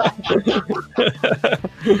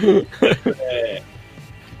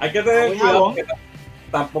 Hay que tener cuidado porque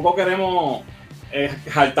tampoco queremos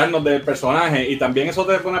jaltarnos del personaje y también eso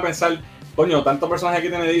te pone a pensar, coño, tantos personajes que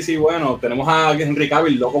tiene DC, bueno, tenemos a Henry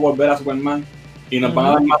Cavill loco por ver a Superman y nos van a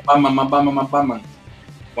dar más Batman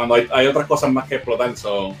cuando hay otras cosas más que explotar.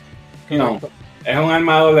 So, no, es un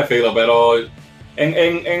arma de doble filo, pero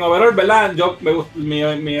en overall, ¿verdad? Yo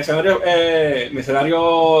mi escenario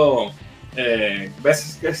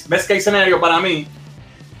best case scenario para mí,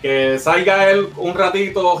 que salga él un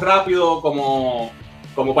ratito rápido como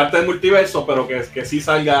parte del multiverso, pero que sí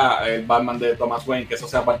salga el Batman de Thomas Wayne, que eso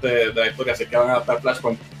sea parte de la historia. Si es que van a adaptar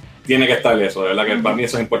Flashpoint, tiene que estar eso, de verdad que para mí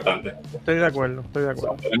eso es importante. Estoy de acuerdo.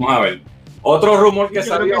 Vamos a ver. Otro rumor que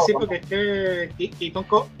salió. Sí, porque es que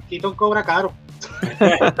Keaton cobra caro.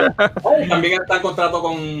 También está en contrato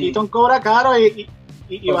con... Keaton cobra caro y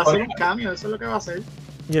va a ser un cambio, eso es lo que va a hacer.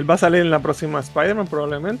 Y él va a salir en la próxima Spider-Man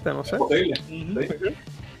probablemente, no sé. Es posible. Sí.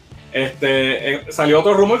 Salió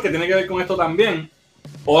otro rumor que tiene que ver con esto también.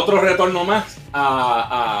 Otro retorno más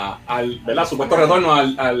al supuesto retorno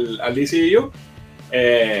al DCU.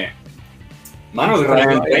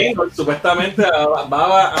 Ryan Reynolds supuestamente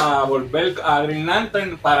va a volver a Green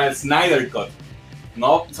Lantern para el Snyder Cut.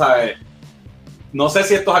 No, ¿sabes? No sé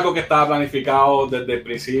si esto es algo que estaba planificado desde el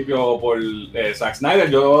principio por Zack Snyder.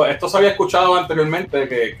 Esto se había escuchado anteriormente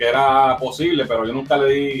que era posible, pero yo nunca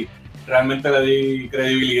realmente le di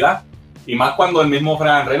credibilidad. Y más cuando el mismo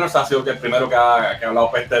Ryan Reynolds ha sido el primero que ha hablado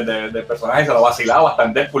peste del personaje y se lo ha vacilado, hasta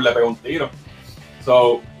en Deadpool le pegó un tiro.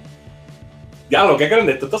 So, ya, ¿qué creen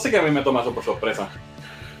de esto? Esto sí que a mí me toma por sorpresa.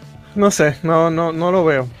 No sé, no lo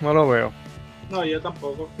veo. No, yo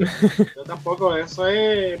tampoco. Eso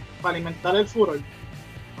es para alimentar el furor.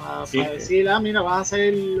 Para decir, mira, vas a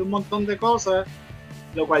hacer un montón de cosas.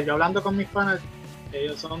 Lo cual yo hablando con mis fans,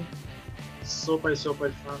 ellos son súper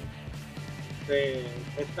fans de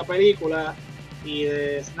esta película y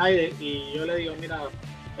de Snyder. Y yo le digo, mira,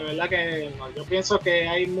 de verdad que no, yo pienso que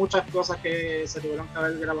hay muchas cosas que se tuvieron que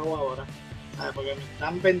haber grabado ahora. ¿Sabes? Porque me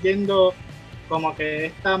están vendiendo como que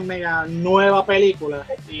esta mega nueva película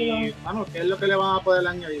y, mano, ¿qué es lo que le van a poder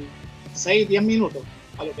añadir? 6-10 minutos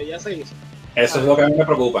a lo que ya se hizo. Eso es lo que a mí me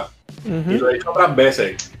preocupa. Y lo he dicho otras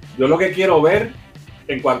veces. Yo lo que quiero ver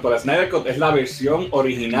en cuanto a la Snyder Cut, es la versión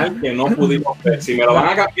original que no pudimos ver. Si me lo van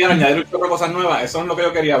a cambiar, añadir otras cosas nuevas, eso es lo que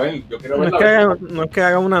yo quería ver. Yo quiero ver no es que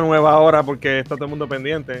haga una nueva ahora porque está todo el mundo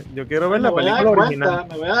pendiente. Yo quiero ver la película original.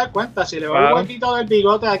 Me voy a dar cuenta, si le va el huequito del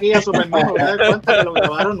bigote aquí a Superman, me voy a dar cuenta que lo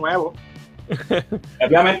grabaron nuevo.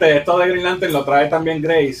 Obviamente, esto de Green Lantern lo trae también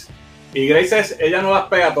Grace. Y Grace ella no las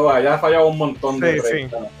pega todas, ella ha fallado un montón de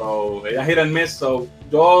veces. So, ella es hit and miss, so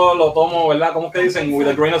yo lo tomo, ¿verdad? ¿Cómo que dicen? With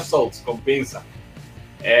a grain of salt, con pinza.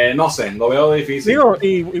 No sé, lo veo difícil.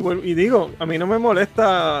 Digo, a mí no me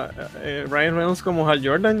molesta Ryan Reynolds como Hal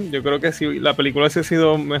Jordan. Yo creo que si la película hubiese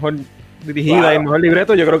sido mejor dirigida y mejor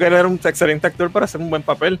libreto, yo creo que él era un excelente actor para hacer un buen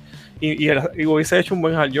papel y hubiese hecho un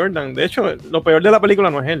buen Hal Jordan. De hecho, lo peor de la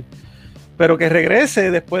película no es él, pero que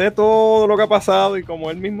regrese después de todo lo que ha pasado y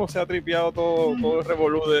como él mismo se ha tripeado todo el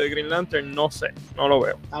revolú de Green Lantern, no sé, no lo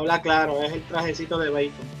veo. Habla claro, es el trajecito de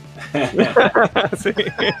Bacon. Sí.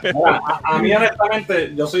 A mí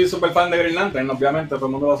honestamente, yo soy súper fan de Green Lantern, obviamente todo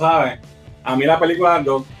el mundo lo sabe. A mí la película,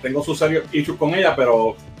 yo tengo sus serios issues con ella,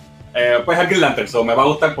 pero pues es Green Lantern, so me va a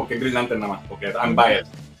gustar porque es Green Lantern nada más, porque I'm biased.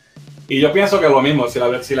 Y yo pienso que lo mismo, si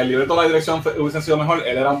la libreto o la dirección hubiesen sido mejor,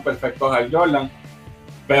 él era un perfecto Hal Jordan,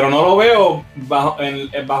 pero no lo veo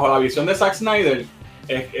bajo la visión de Zack Snyder.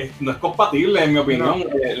 No es compatible, en mi opinión,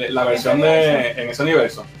 la versión en ese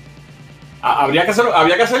universo. Había que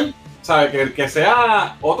hacer, ¿sabes? Que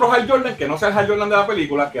sea otro Hal Jordan, que no sea el Hal Jordan de la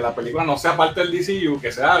película, que la película no sea parte del DCU,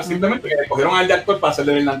 que sea simplemente que cogieron al actor para hacer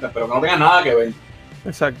de Green Lantern, pero que no tenga nada que ver.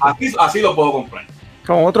 Exacto. Así lo puedo comprar.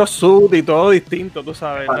 Con otro suit y todo distinto, tú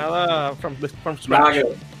sabes, nada from scratch. Nada que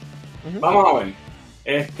ver. Vamos a ver.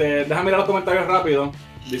 Déjame mirar los comentarios rápido.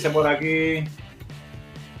 Dice por aquí...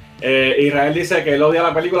 Israel dice que él odia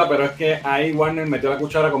la película, pero es que ahí Warner metió la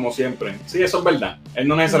cuchara como siempre. Sí, eso es verdad. Él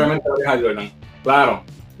no necesariamente odia a Jordan. Claro.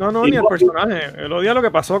 No, ni el personaje. Él odia lo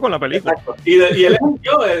que pasó con la película. Exacto. Y él es un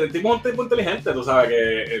tío, el tipo es un tipo inteligente, tú sabes,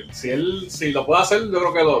 que si lo puede hacer, yo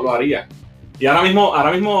creo que lo haría. Y ahora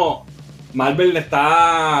mismo Marvel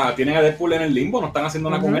tienen a Deadpool en el limbo, no están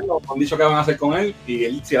haciendo nada con él, no han dicho que van a hacer con él,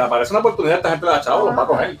 y si le aparece una oportunidad, esta gente la chavo, los va a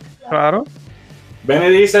coger. Claro. Benny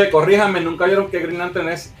dice, corríjanme, nunca vieron que Green Lantern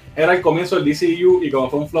era el comienzo del DCU y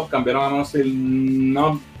como fue un flop cambiaron a Man of Steel.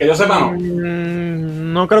 No, que yo sepa, no.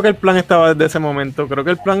 No creo que el plan estaba desde ese momento. Creo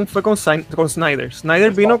que el plan fue con Snyder.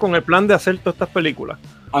 Snyder vino con el plan de hacer todas estas películas.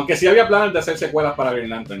 Aunque sí había planes de hacer secuelas para Green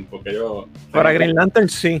Lantern, porque para Green Lantern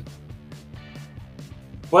sí.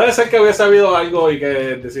 Puede ser que hubiese habido algo y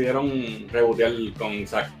que decidieron rebotear con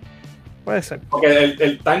Zack. Puede ser. Porque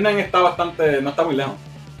el timeline no está muy lejos.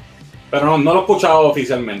 Pero no lo he escuchado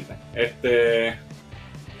oficialmente.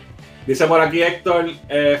 Dice por aquí Héctor,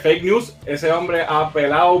 fake news, ese hombre ha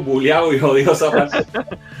pelado, bulleado y jodido esa parte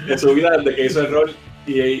de su vida desde que hizo el rol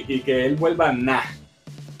y que él vuelva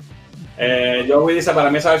Joey dice, para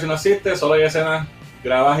mí esa versión no existe, solo hay escenas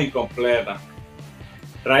grabadas incompletas.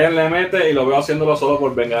 Ryan le mete y lo veo haciéndolo solo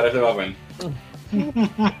por vengar ese papel.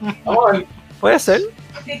 Vamos a ver. Puede ser.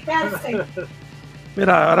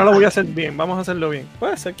 Mira, ahora lo voy a hacer bien, vamos a hacerlo bien.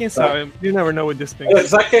 Puede ser, quién sabe. You never know with this thing.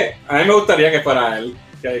 ¿Sabes qué? A mí me gustaría que fuera él.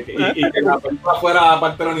 Y que la película fuera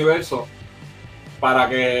parte del universo para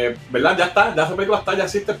que, ¿verdad? Ya esa película ya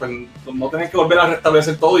existe, pues no tenés que volver a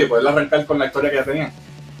restablecer todo y poderla arrancar con la historia que ya tenía.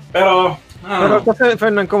 Pero entonces,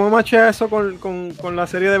 Fernán, ¿cómo machea eso con la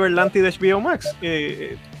serie de Berlanti de HBO Max?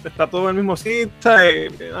 Está todo en el mismo sitio, I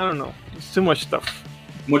don't know, it's too much stuff.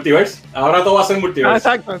 Multiverse, ahora todo va a ser multiverse.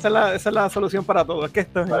 Exacto, esa es la solución para todo, es que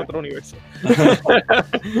esto es otro universo.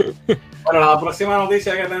 Bueno, la próxima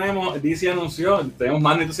noticia que tenemos, tenemos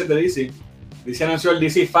más noticias de DC. DC anunció el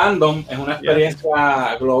DC Fandom, es una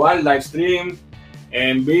experiencia global, live stream,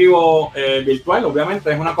 en vivo, virtual,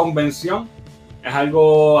 obviamente, es una convención, es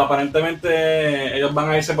algo, aparentemente, ellos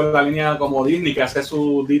van a irse por la línea como Disney, que hace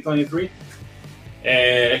su D23,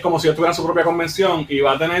 es como si ellos tuvieran su propia convención y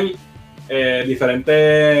va a tener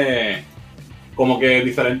diferentes universos.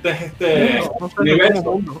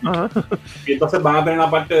 Y entonces van a tener una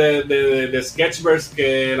parte de Sketchverse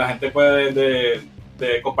que la gente puede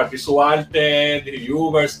de compartir su arte, de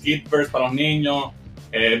Uverse, Kidverse para los niños,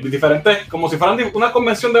 diferentes, como si fueran una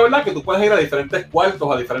convención de verdad que tú puedes ir a diferentes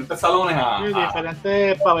cuartos, a diferentes salones,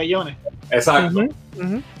 diferentes pabellones. Exacto.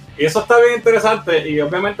 Y eso está bien interesante y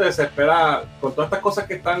obviamente se espera con todas estas cosas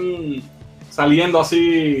que están saliendo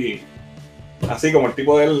así como el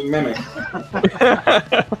tipo del meme.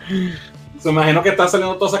 Se imagino que están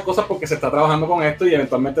saliendo todas esas cosas porque se está trabajando con esto y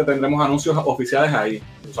eventualmente tendremos anuncios oficiales ahí.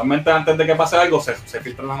 Usualmente antes de que pase algo se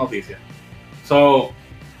filtran las noticias.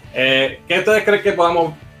 ¿Qué ustedes creen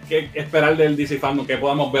 ¿qué esperar del DC Fandom? ¿Qué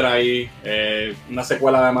podemos ver ahí? ¿Una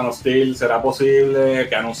secuela de Man of Steel? ¿Será posible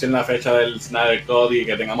que anuncien la fecha del Snyder Cut y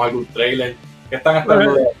que tengamos algún trailer? ¿Qué están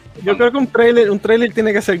esperando? Yo creo que un trailer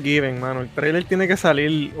tiene que ser given, mano. El trailer tiene que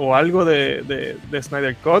salir o algo de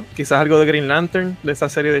Snyder Cut, quizás algo de Green Lantern, de esa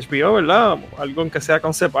serie de HBO, ¿verdad? Algo en que sea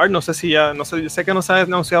concept art. No sé si ya, no sé, yo sé que no se ha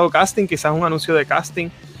anunciado casting, quizás un anuncio de casting.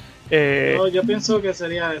 No, yo pienso que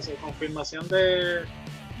sería eso, confirmación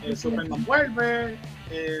de Superman vuelve,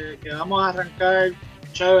 que vamos a arrancar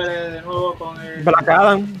chévere de nuevo con el Black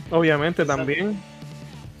Adam, obviamente. Exacto. También.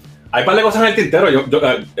 Hay un par de cosas en el tintero.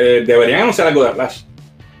 Deberían anunciar algo de Flash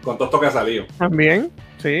con todo esto que ha salido. También,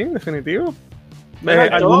 sí, definitivo.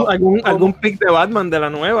 Algún pick de Batman de la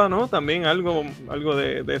nueva, ¿no? También algo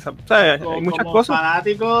de esa. O sea, hay muchas como cosas.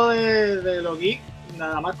 Fanático de los geeks,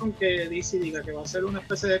 nada más con que DC diga que va a ser una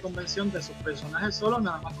especie de convención de sus personajes solos,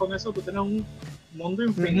 nada más con eso tú tienes un mundo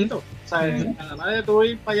infinito. O sea, nada más de tú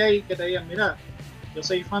ir para allá y que te digan, mira, yo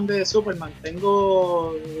soy fan de Superman,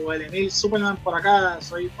 tengo el Emil Superman por acá,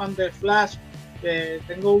 soy fan de Flash,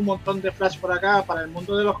 tengo un montón de Flash por acá para el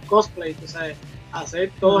mundo de los cosplays, o sea, hacer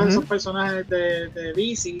todos esos personajes de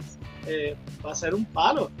DC va a ser un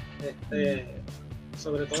palo.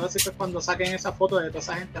 Sobre todo así que cuando saquen esa foto de toda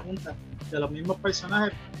esa gente junta, de los mismos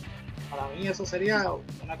personajes, para mí eso sería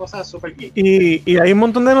una cosa súper geek. Y hay un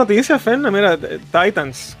montón de noticias, Ferna, mira,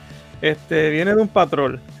 Titans, viene de un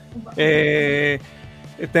patrol.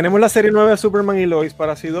 Tenemos la serie nueva de Superman y Lois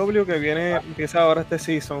para CW que empieza ahora este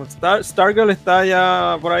season. Stargirl está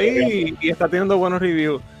ya por ahí y está teniendo buenos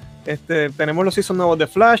reviews. Tenemos los seasons nuevos de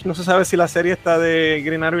Flash. No se sabe si la serie está de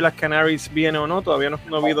Green Arrow y las Canaries viene o no. Todavía no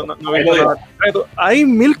he visto nada concreto. Hay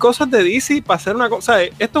 1000 cosas de DC para hacer una cosa.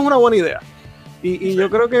 Esto es una buena idea. Y yo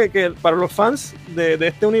creo que para los fans de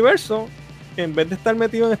este universo, en vez de estar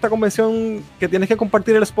metido en esta convención que tienes que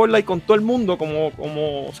compartir el spotlight con todo el mundo,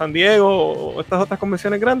 como San Diego o estas otras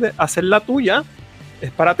convenciones grandes, hacer la tuya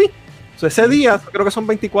es para ti. Ese día, creo que son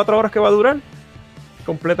 24 horas que va a durar,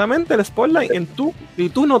 completamente el spotlight en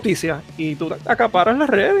tu noticia, y tú acaparas las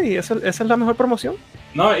redes y esa es la mejor promoción.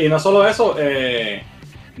 No, y no solo eso,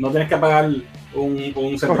 no tienes que pagar un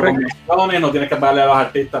centro de convenciones, no tienes que pagarle a los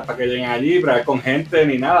artistas para que lleguen allí, para con gente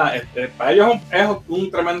ni nada. Para ellos es un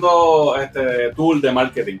tremendo tool de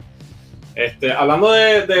marketing. Hablando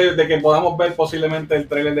de que podamos ver posiblemente el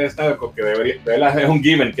trailer de Snyder, que es un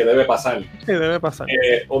given que debe pasar. Sí, debe pasar.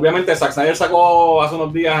 Obviamente Zack Snyder sacó hace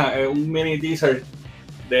unos días un mini teaser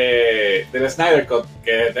del Snyder Cut,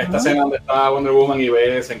 que es esta escena donde está Wonder Woman y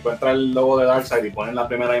se encuentra el logo de Darkseid y ponen la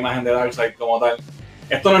primera imagen de Darkseid como tal.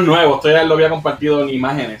 Esto no es nuevo, esto ya lo había compartido en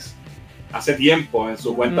imágenes hace tiempo en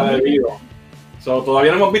su cuenta de video.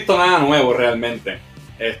 Todavía no hemos visto nada nuevo realmente.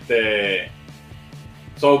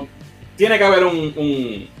 Tiene que haber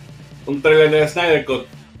un trailer de Snyder Cut.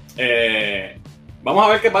 Vamos a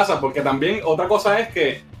ver qué pasa, porque también otra cosa es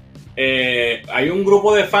que hay un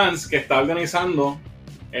grupo de fans que está organizando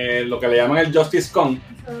lo que le llaman el Justice Con.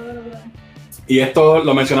 Y esto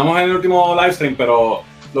lo mencionamos en el último livestream, pero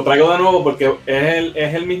lo traigo de nuevo porque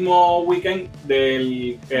es el mismo weekend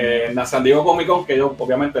del San Diego Comic Con, que ellos,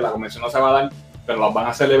 obviamente, la convención no se va a dar, pero van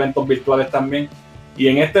a hacer eventos virtuales también. Y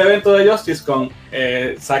en este evento de Justice Con,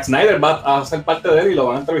 Zack Snyder va a ser parte de él y lo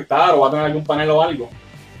van a entrevistar o va a tener algún panel o algo.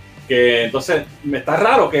 Que entonces, me está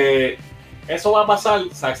raro que eso va a pasar.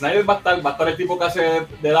 Zack Snyder va a estar el tipo que hace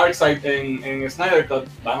de Darkseid en Snyder Cut.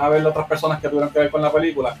 Van a ver otras personas que tuvieron que ver con la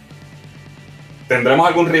película. ¿Tendremos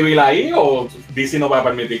algún reveal ahí o DC no va a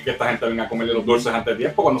permitir que esta gente venga a comerle los dulces antes de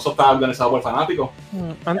tiempo cuando eso está organizado por fanáticos?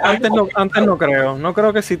 Antes no creo. No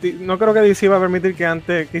creo que DC va a permitir que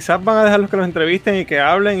antes. Quizás van a dejarlos que los entrevisten y que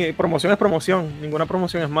hablen. Y promoción es promoción. Ninguna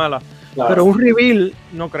promoción es mala. Claro. Pero un reveal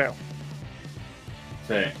no creo.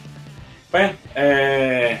 Sí. Pues,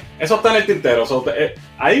 eso está en el tintero.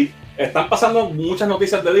 Ahí están pasando muchas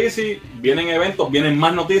noticias de DC, vienen eventos, vienen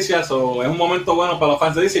más noticias, es un momento bueno para los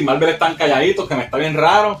fans de DC. Marvel están calladitos, que me está bien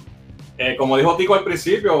raro. Como dijo Tico al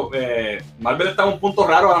principio, Marvel está en un punto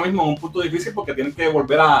raro ahora mismo, en un punto difícil, porque tienen que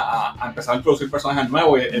volver a empezar a introducir personajes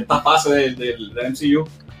nuevos. Y esta fase del MCU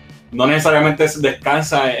no necesariamente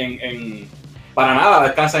descansa para nada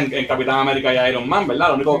descansa en Capitán América y Iron Man, ¿verdad?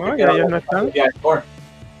 Lo único que ellos no están.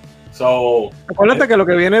 So, acuérdate que lo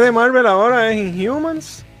que viene de Marvel ahora es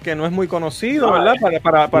Inhumans, que no es muy conocido, ¿verdad?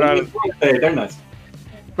 Para Eternals.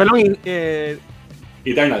 Perdón,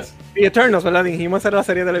 Eternals. Y Eternals, ¿verdad? Inhumans era la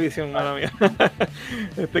serie de televisión, mala mía.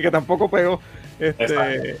 Que tampoco pegó.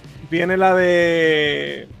 Viene la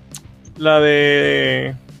de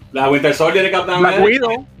Winter Soldier y Captain America.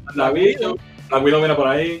 La Widow viene por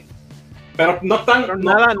ahí. Pero no están.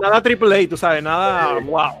 Nada AAA, tú sabes, nada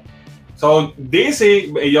wow. So,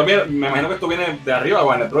 DC, y yo me imagino que esto viene de arriba,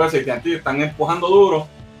 Warner Bros. Y AT&T están empujando duro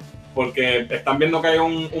porque están viendo que hay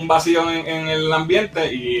un vacío en el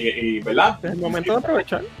ambiente y ¿verdad? Es el momento de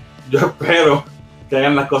aprovechar. Yo espero que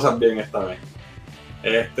hagan las cosas bien esta vez.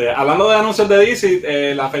 Hablando de anuncios de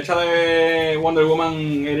DC, la fecha de Wonder Woman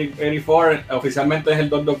 84 oficialmente es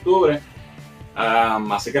el 2 de octubre.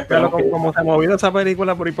 Así que espero que... Como se ha movido esa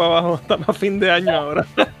película por ahí para abajo, está más fin de año ahora.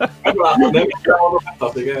 Bueno, la pandemia está otro,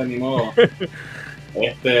 así que ni modo.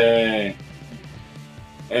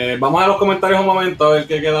 Vamos a los comentarios un momento, a ver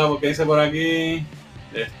qué queda, qué dice por aquí.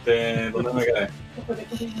 ¿Dónde me quedé?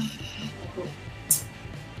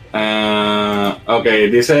 Ok,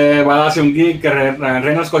 dice Badass un geek que Ryan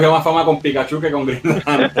Reynolds cogió más fama con Pikachu que con Green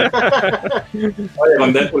Lantern. Oye,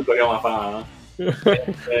 con Deadpool cogió más fama, ¿no?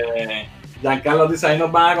 Giancarlo dice, ahí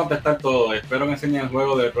nos van a contestar todo. Espero que enseñen el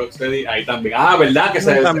juego de Rocksteady ahí también. ¿Verdad? Que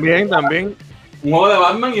También. Un juego de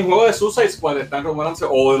Batman y un juego de Suicide Squad están rumorándose,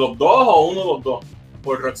 o de los dos o uno de los dos,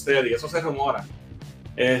 por Rocksteady. Eso se rumora.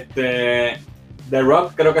 The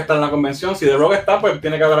Rock creo que está en la convención. Si The Rock está, pues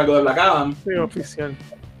tiene que haber algo de Black Adam. Sí, oficial.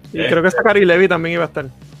 Y creo que Zachary Levi también iba a estar.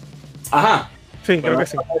 Ajá. Sí, creo que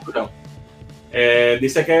sí.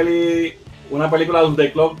 Dice Kelly, una película de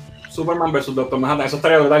The Club, Superman vs. Dr. Manhattan. Eso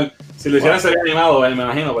estaría brutal. Si lo hicieran sería animado, me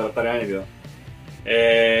imagino, pero estaría nítido.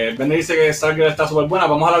 Benny dice que Stargirl está súper buena.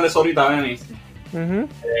 Vamos a hablar de eso ahorita, Benny.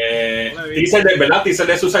 Teaser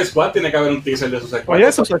de Suicide Squad. Tiene que haber un teaser de Suicide Squad.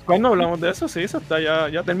 Oye, Suicide Squad no hablamos de eso. Sí, eso está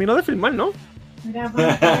ya terminó de filmar, ¿no? Mira,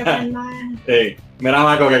 hey, mira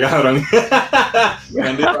Marco, que cabrón.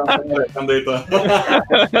 Bendito.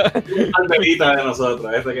 Un banderita de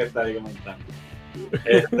nosotros, ese que está ahí comentando.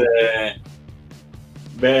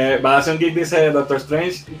 Badación Geek dice Doctor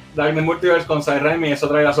Strange Darkness Multiverse con Sam Raimi, eso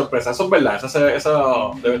trae la sorpresa. Eso es verdad,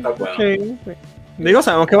 eso debe estar bueno. Sí. Digo,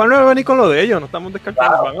 sabemos que van a venir con lo de ellos, no estamos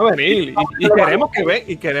descartando, van a venir y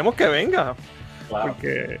queremos que venga. Claro.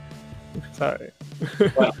 Porque, ¿sabes?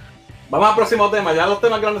 Bueno, vamos al próximo tema. Ya los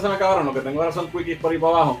temas grandes se me acabaron, lo que tengo ahora son quickies por ahí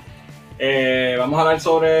para abajo. Vamos a hablar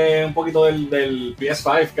sobre un poquito del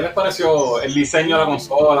PS5. ¿Qué les pareció el diseño de la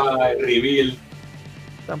consola, el reveal?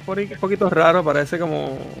 Están por ahí un poquito raro, parece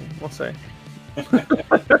como, no sé.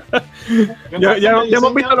 ya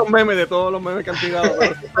hemos visto los memes de todos los memes que han tirado.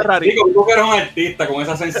 Digo, tú que eres un artista con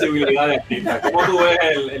esa sensibilidad de artista, ¿cómo tú ves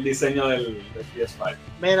el diseño del PS5?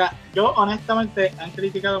 Mira, yo honestamente han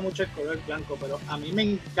criticado mucho el color blanco, pero a mí me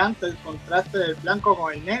encanta el contraste del blanco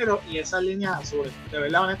con el negro y esas líneas azules. De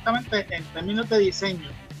verdad, honestamente, en términos de diseño,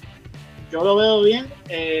 yo lo veo bien.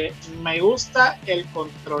 Me gusta el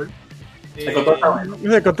control. El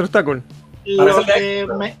control está cool.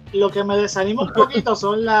 Lo que me desanima un poquito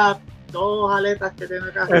son las dos aletas que tiene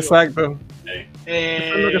acá. Exacto.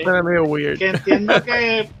 Eso es lo que está medio weird. Que entiendo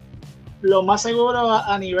que lo más seguro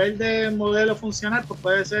a nivel de modelo funcional pues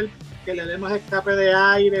puede ser que le demos escape de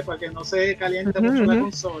aire para que no se caliente mucho la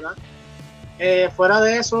consola. Fuera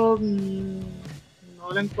de eso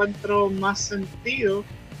no le encuentro más sentido.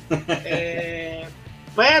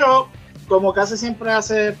 Pero como casi siempre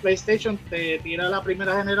hace PlayStation, te tira la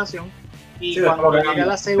primera generación y cuando llega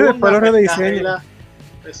la segunda,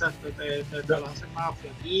 exacto, te lo hacen más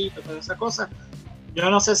flaquito, toda esa cosa. Yo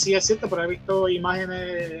no sé si es cierto, pero he visto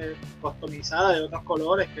imágenes customizadas de otros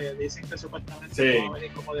colores que dicen que supuestamente van a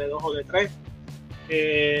venir como de 2 o de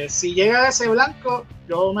 3. Si llega ese blanco,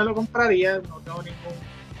 yo me lo compraría, no tengo ningún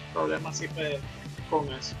problema así con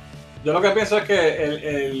eso. Yo lo que pienso es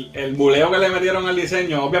que el buleo que le metieron al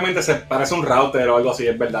diseño, obviamente se parece un router o algo así,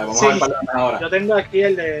 es verdad. Vamos a ver para ahora. Yo tengo aquí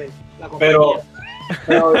el de la compañía.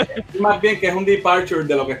 Pero más bien que es un departure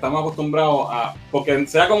de lo que estamos acostumbrados a, porque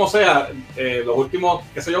sea como sea, los últimos,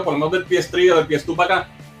 qué sé yo, por lo menos del PS3 o del PS2 para acá,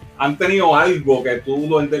 han tenido algo que tú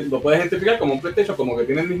lo puedes identificar como un PlayStation, como que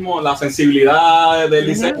tiene el mismo, la sensibilidad del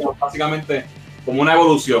diseño, básicamente como una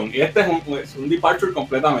evolución. Y este es un departure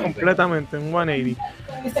completamente. Completamente, un 180.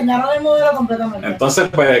 Diseñaron el modelo completamente. Entonces,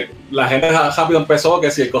 pues, la gente rápido empezó que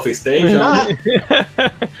si el Coffee Station,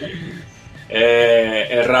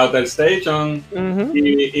 el Router Station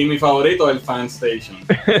y mi favorito, el Fan Station.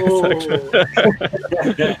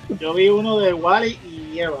 Yo vi uno de Wally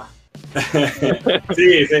y Eva.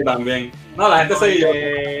 Sí, también. No, la gente seguía.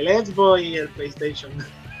 El Xbox y el PlayStation.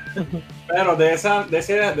 Pero de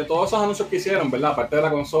todos esos anuncios que hicieron, ¿verdad? Aparte de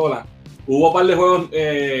la consola, hubo un par de juegos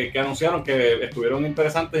que anunciaron que estuvieron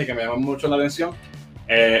interesantes y que me llamaron mucho la atención.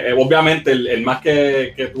 Obviamente el más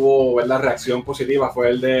que tuvo, ¿verdad?, reacción positiva fue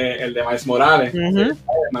el de Miles Morales.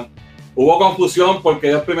 Hubo confusión porque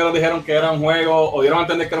ellos primero dijeron que era un juego, o dieron a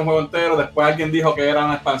entender que era un juego entero, después alguien dijo que era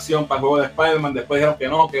una expansión para el juego de Spider-Man, después dijeron que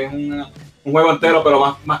no, que es un juego entero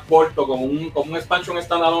pero más corto, como un expansion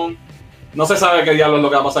standalone. No se sabe qué diablo es lo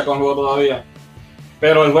que va a pasar con el juego todavía.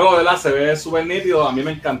 Pero el juego, ¿verdad? Se ve súper nítido. A mí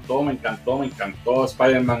me encantó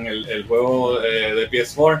Spider-Man, el juego de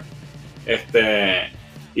PS4.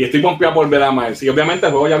 Y estoy pompeado por ver a Miles. Y obviamente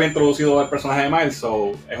el juego ya había introducido al personaje de Miles,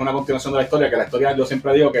 so es una continuación de la historia, que la historia, yo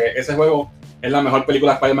siempre digo que ese juego es la mejor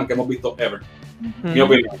película de Spider-Man que hemos visto ever. Mi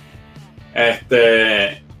opinión.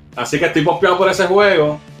 Así que estoy pompeado por ese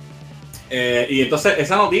juego. Y entonces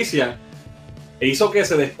esa noticia hizo que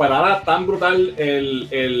se disparara tan brutal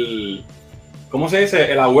el ¿cómo se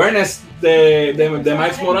dice? El awareness de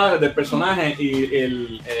Miles Morales, del personaje, y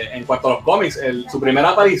en cuanto a los cómics, su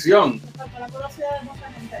primera aparición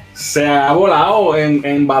se ha volado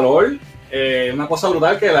en valor. Una cosa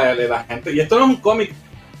brutal que la gente... Y esto no es un cómic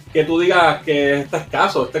que tú digas que está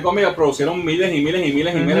escaso. Este cómic lo producieron miles y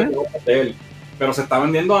miles de él. Pero se está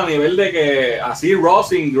vendiendo a nivel de que así raw,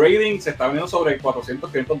 sin grading, se está vendiendo sobre $400,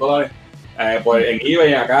 $500 en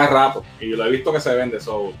eBay a cada rato. Y lo he visto que se vende.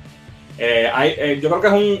 So, yo creo que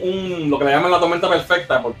es lo que le llaman la tormenta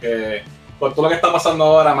perfecta, porque por todo lo que está pasando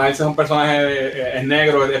ahora, Miles es un personaje, es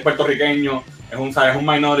negro, es puertorriqueño, es un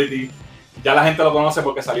minority. Ya la gente lo conoce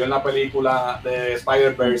porque salió en la película de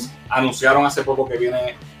Spider-Verse. Anunciaron hace poco que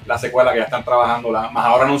viene la secuela, que ya están trabajando, más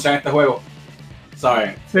ahora anuncian este juego,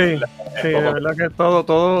 ¿saben? Sí, de verdad que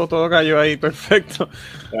todo cayó ahí perfecto.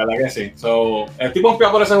 De verdad que sí. So, estoy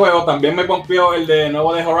pompeado por ese juego. También me pompeó el de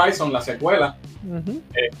nuevo de Horizon, la secuela,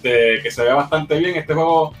 que se ve bastante bien. Este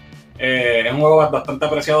juego es un juego bastante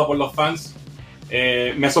apreciado por los fans.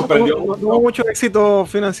 Me sorprendió. No tuvo mucho éxito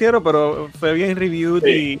financiero, pero fue bien reviewed,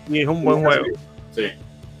 sí, y es un buen juego. Sí.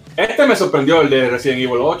 Me sorprendió, el de Resident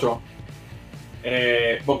Evil 8.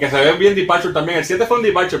 Porque se ve bien Departure también. El 7 fue un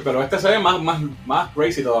Departure, pero este se ve más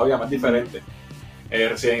crazy todavía, más diferente.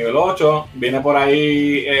 Resident Evil 8, viene por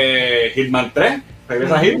ahí Hitman 3,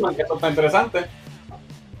 regresa Hitman, que esto está interesante.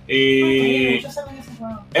 Y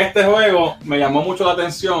este juego me llamó mucho la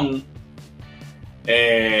atención.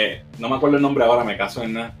 No me acuerdo el nombre ahora, me caso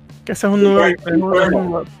en nada. Que ese es un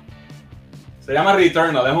nuevo. Se llama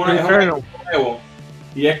Returnal, es un nuevo.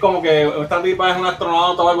 Y es como que esta tipa es una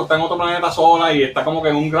astronauta o algo, está en otro planeta sola y está como que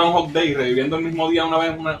en un Groundhog Day, reviviendo el mismo día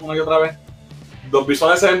una y otra vez. Los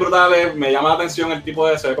visuales se ven brutales, me llama la atención el tipo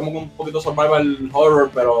se ve como un poquito survival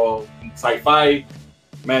horror, pero sci-fi.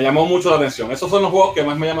 Me llamó mucho la atención. Esos son los juegos que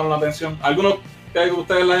más me llamaron la atención. ¿Algunos que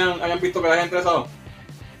ustedes hayan visto que les haya interesado?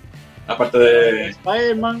 Aparte de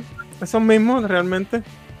Spider-Man. Esos mismos, realmente.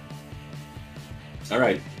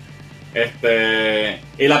 Alright.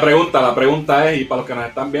 Y la pregunta es, y para los que nos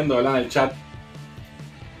están viendo, ¿verdad? En el chat,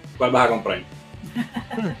 ¿cuál vas a comprar?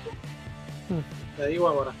 Te digo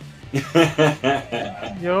ahora.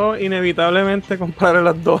 Yo inevitablemente compraré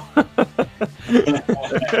las dos.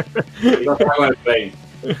 Yo con el Play.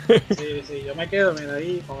 Sí, yo me quedo, mira,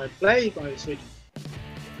 ahí con el Play y con el Switch.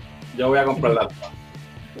 Yo voy a comprar las dos.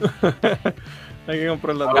 Hay que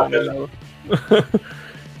comprar las dos.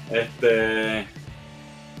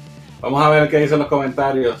 Vamos a ver qué dicen los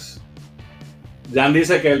comentarios. Jan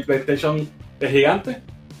dice que el PlayStation es gigante.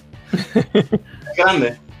 Es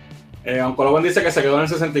grande. Oncoloban dice que se quedó en el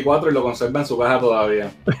 64 y lo conserva en su caja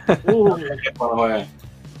todavía.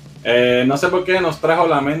 No sé por qué nos trajo a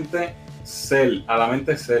la mente Cell.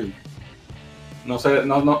 No sé,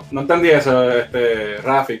 no entendí eso,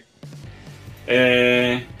 Rafi.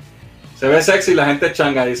 Se ve sexy, la gente es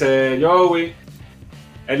changa, dice Joey.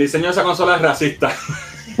 El diseño de esa consola es racista.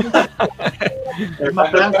 Es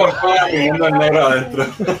más blanco. Viendo el negro adentro.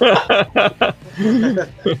 Sí,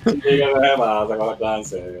 que no se pasa con la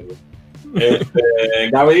clase.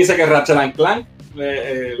 Gaby dice que Ratchet & Clank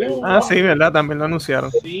le gustó. Sí, verdad, también lo anunciaron.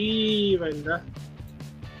 Sí, verdad.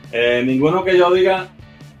 Ninguno que yo diga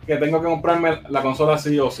que tengo que comprarme la consola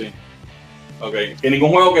sí o sí. Ok, que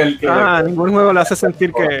ningún juego ningún juego le hace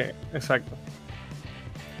sentir que... Exacto.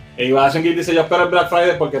 Y Invasion Geek dice, yo espero el Black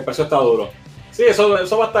Friday porque el precio está duro. Sí, eso va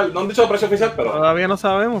a estar, no han dicho el precio oficial, pero... Todavía no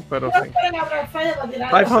sabemos, pero sí.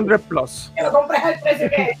 500 plus. Que lo compres al precio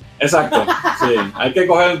que es. Exacto, sí. Hay que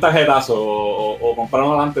coger un tarjetazo o comprar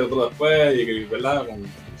uno antes y otro después, y ¿verdad?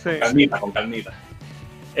 Con calmita.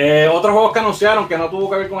 Otros juegos que anunciaron que no tuvo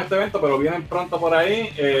que ver con este evento, pero vienen pronto por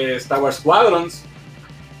ahí, Star Wars Squadrons.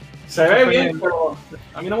 Se ve bien, pero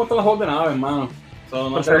a mí no me gustan los juegos de nave, hermano.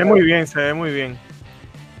 Se ve muy bien.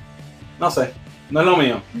 No sé, no es lo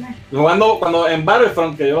mío. Jugando cuando en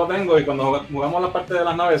Battlefront, que yo lo tengo, y cuando jugamos la parte de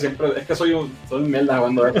las naves, siempre es que soy mierda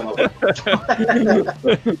jugando esto. ¿no?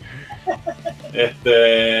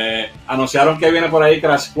 Anunciaron que viene por ahí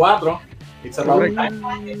Crash 4.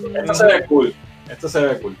 Esto se ve cool.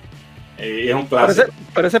 Y es un clásico.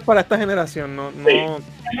 Pero ese es para esta generación, no. Me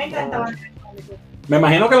encantaba. Me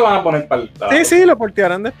imagino que lo van a poner para el... Sí, lo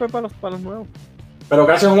portearán después para los nuevos. Pero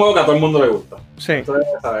casi es un juego que a todo el mundo le gusta. Sí. Entonces,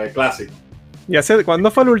 ¿sabes? Clásico. ¿Y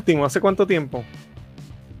cuándo fue el último? ¿Hace cuánto tiempo?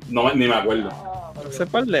 No, ni me acuerdo. Hace un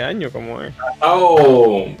par de años, como es. Ha estado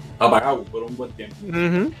apagado por un buen tiempo.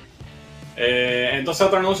 Uh-huh. Entonces,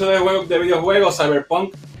 otro anuncio de videojuegos,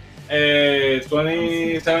 Cyberpunk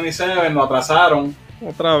 2077, lo atrasaron.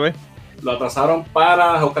 Otra vez. Lo atrasaron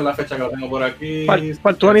para buscar la fecha que lo tengo por aquí. ¿Para el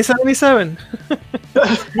 2077?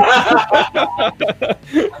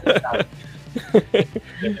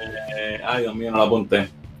 Ay, Dios mío, no lo apunté.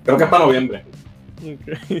 Creo que es para noviembre.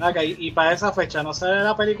 Okay, y para esa fecha, ¿no sale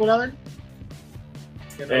la película de él?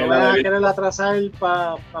 Que no lo la van a de- querer atrasar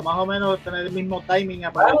para más o menos tener el mismo timing,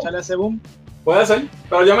 aprovechar ese boom. Puede ser,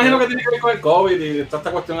 pero yo imagino que tiene que ver con el COVID y toda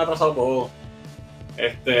esta cuestión ha atrasado todo.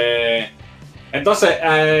 Entonces,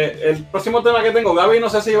 el próximo tema que tengo, Gaby no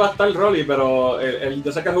sé si va a estar Rolly, pero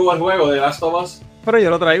yo sé que jugó el juego de Last of Us. Pero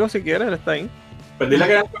yo lo traigo si quieres, él está ahí. Pues dile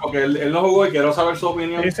que porque él no jugó y quiero saber su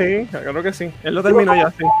opinión. Sí, claro que sí. Él lo terminó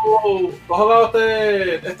ya, sí. ¿Tú has jugado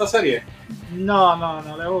esta serie? No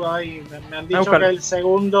le he jugado y me han dicho búscalo. que el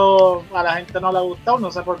segundo a la gente no le ha gustado,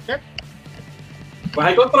 no sé por qué. Pues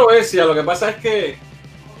hay controversia, lo que pasa es que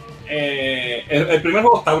el primer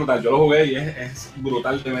juego está brutal, yo lo jugué y es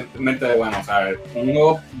brutalmente bueno, o sea, un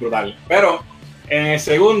juego brutal. Pero en el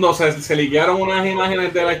segundo se liquearon unas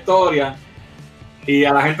imágenes de la historia y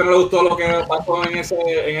a la gente no le gustó lo que pasó en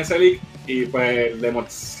ese leak y pues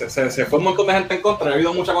se fue un montón de gente en contra, ha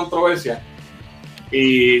habido mucha controversia.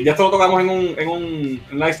 Y ya esto lo tocamos en un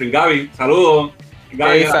live stream. Gaby, saludos.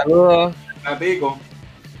 Gaby, Saludos. Tico.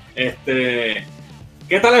 ¿Qué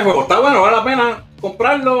tal el juego? Está bueno, vale la pena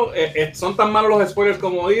comprarlo. ¿Son tan malos los spoilers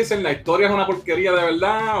como dicen? ¿La historia es una porquería de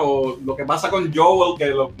verdad? ¿O lo que pasa con Joel,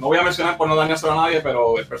 que no voy a mencionar por no dañárselo a nadie,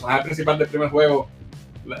 pero el personaje principal del primer juego,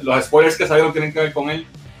 los spoilers que salieron tienen que ver con él?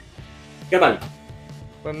 ¿Qué tal?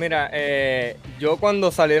 Pues mira, yo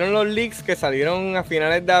cuando salieron los leaks que salieron a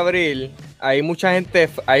finales de abril, ahí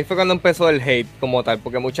fue cuando empezó el hate como tal,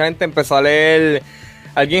 porque mucha gente empezó a leer,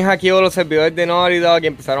 alguien hackeó los servidores de Naughty Dog y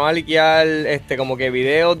empezaron a liquear como que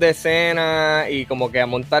videos de escenas y como que a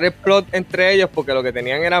montar el plot entre ellos, porque lo que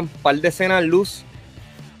tenían eran un par de escenas luz.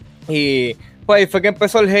 Y pues ahí fue que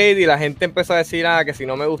empezó el hate y la gente empezó a decir que si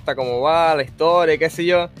no me gusta cómo va la historia y qué sé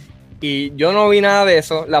yo. Y yo no vi nada de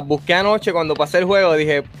eso. Las busqué anoche cuando pasé el juego.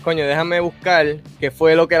 Dije, coño, déjame buscar qué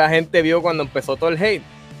fue lo que la gente vio cuando empezó todo el hate.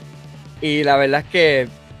 Y la verdad es que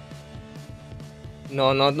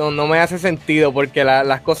no me hace sentido, porque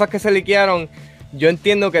las cosas que se liquearon, yo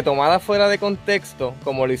entiendo que tomadas fuera de contexto,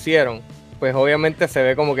 como lo hicieron, pues obviamente se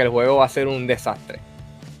ve como que el juego va a ser un desastre.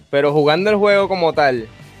 Pero jugando el juego como tal,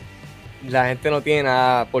 la gente no tiene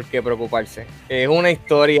nada por qué preocuparse. Es una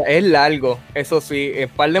historia, es largo, eso sí. En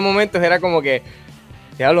un par de momentos era como que,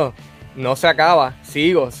 diablo, no se acaba,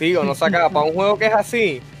 sigo, no se acaba. Para un juego que es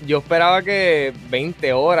así, yo esperaba que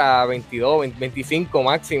 20 horas, 22, 25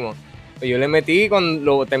 máximo. Yo le metí, cuando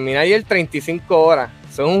lo terminé ayer, 35 horas.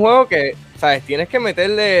 Eso es un juego que, ¿sabes? Tienes que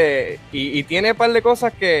meterle, y tiene un par de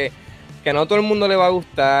cosas que no todo el mundo le va a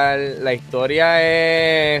gustar. La historia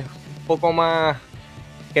es un poco más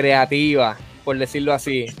creativa, por decirlo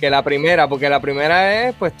así, que la primera, porque la primera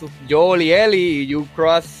es pues Joel y Ellie y you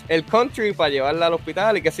cross el country para llevarla al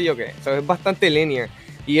hospital y qué sé yo qué. Eso es bastante linear.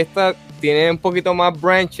 Y esta tiene un poquito más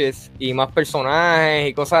branches y más personajes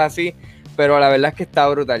y cosas así, pero la verdad es que está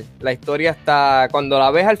brutal. La historia está, cuando la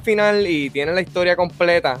ves al final y tiene la historia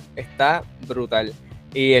completa, está brutal.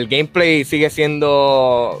 Y el gameplay sigue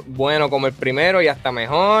siendo bueno como el primero y hasta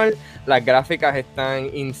mejor. Las gráficas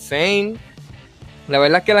están insane. La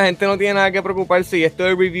verdad es que la gente no tiene nada que preocuparse, y esto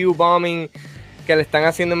del review bombing que le están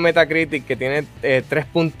haciendo en Metacritic, que tiene 3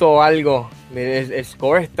 puntos algo, el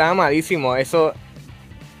score está malísimo. Eso,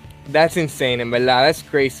 that's insane, en verdad, that's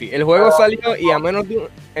crazy. El juego salió y a menos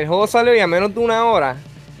de una hora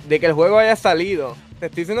de que el juego haya salido. Te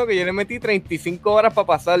estoy diciendo que yo le metí 35 horas para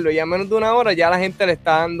pasarlo, y a menos de una hora ya la gente le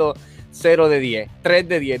está dando 0 de 10, 3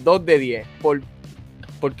 de 10, 2 de 10,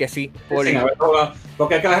 porque sí. Sí,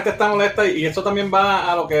 porque es que la gente está molesta, y esto también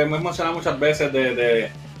va a lo que hemos mencionado muchas veces de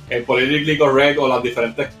el politically correct o las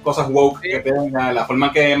diferentes cosas woke que tengan, la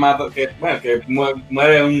forma que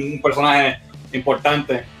muere un personaje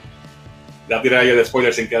importante. Ya tiré ahí el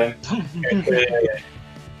spoiler sin querer.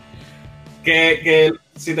 Que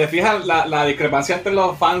si te fijas, la discrepancia entre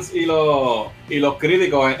los fans y los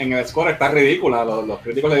críticos en el score está ridícula. Los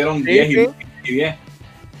críticos le dieron 10 y 10.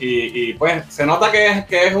 Y pues se nota que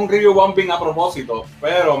es un review bombing a propósito,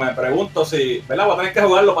 pero me pregunto si, ¿verdad? Voy a tener que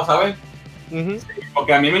jugarlo para saber. Sí,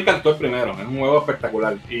 porque a mí me encantó el primero, es un juego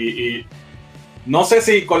espectacular. Y No sé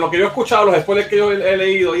si, con lo que yo he escuchado, los spoilers que yo he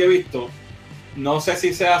leído y he visto, no sé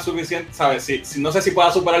si sea suficiente, ¿sabes? No sé si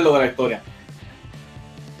pueda superar lo de la historia.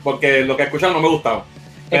 Porque lo que he escuchado no me ha gustado.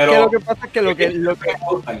 Pero es que lo que pasa es que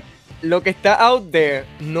lo que está out there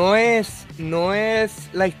no es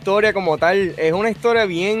la historia como tal, es una historia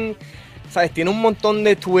bien, ¿sabes? Tiene un montón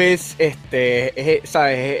de twists,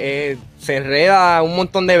 ¿sabes? Se enreda un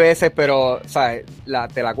montón de veces, pero, ¿sabes?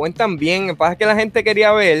 Te la cuentan bien. Lo que pasa es que la gente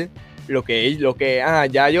quería ver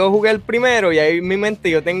ya yo jugué el primero y ahí en mi mente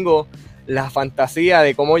yo tengo la fantasía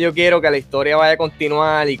de cómo yo quiero que la historia vaya a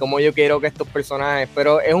continuar y cómo yo quiero que estos personajes,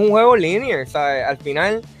 pero es un juego linear, ¿sabes? Al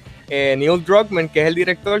final Neil Druckmann, que es el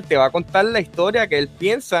director, te va a contar la historia que él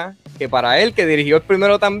piensa que para él, que dirigió el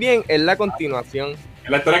primero también, es la continuación. Es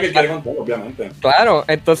la historia que él quiere contar, obviamente. Claro,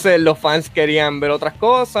 entonces los fans querían ver otras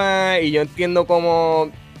cosas y yo entiendo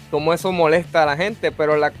cómo eso molesta a la gente,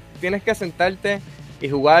 pero tienes que sentarte y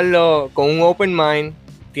jugarlo con un open mind.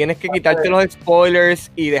 Tienes que quitarte los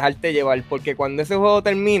spoilers y dejarte llevar, porque cuando ese juego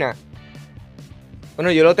termina, bueno,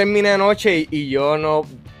 yo lo terminé anoche y yo no,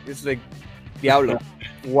 diablo,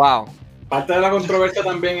 wow. Parte de la controversia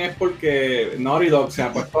también es porque Naughty Dog se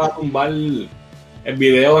ha puesto a tumbar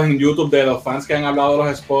videos en YouTube de los fans que han hablado de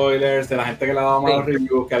los spoilers, de la gente que le ha dado malos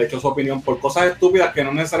reviews, que ha dicho su opinión por cosas estúpidas que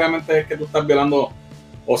no necesariamente es que tú estás violando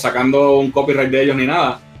o sacando un copyright de ellos ni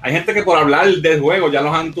nada. Hay gente que por hablar del juego ya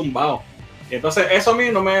los han tumbado. Y entonces eso a mí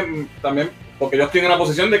no me... También, porque yo estoy en la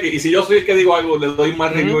posición de que... Y si yo soy el que digo algo, les doy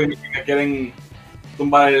más review y me quieren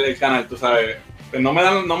tumbar el canal, tú sabes. Pues no me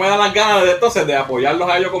dan las ganas de apoyarlos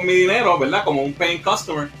a ellos con mi dinero, ¿verdad? Como un paying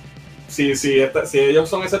customer. Si ellos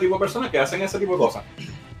son ese tipo de personas que hacen ese tipo de cosas.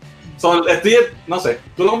 No sé,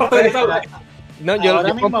 ¿tú lo compraste digital? No, yo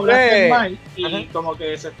mismo compré mal y como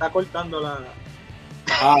que se está cortando la...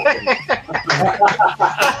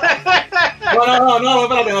 No,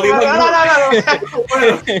 espérate, no.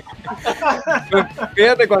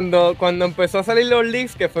 Fíjate, cuando empezó a salir los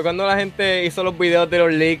leaks, que fue cuando la gente hizo los videos de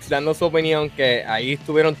los leaks dando su opinión, que ahí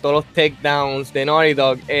estuvieron todos los takedowns de Naughty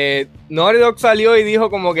Dog. Naughty Dog salió y dijo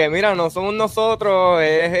como que, mira, no somos nosotros,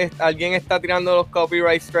 alguien está tirando los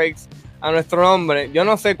copyright strikes a nuestro nombre. Yo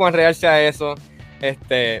no sé cuán real sea eso.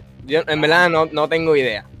 Yo en verdad no tengo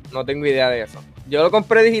idea. No tengo idea de eso. Yo lo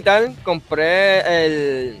compré digital, compré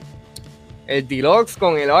el Deluxe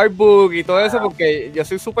con el artbook y todo eso, porque yo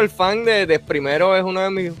soy súper fan de primero, es uno de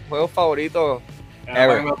mis juegos favoritos.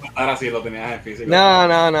 Ahora sí lo tenías en físico.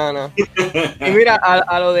 No. Y mira,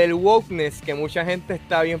 a lo del wokeness, que mucha gente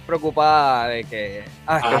está bien preocupada de que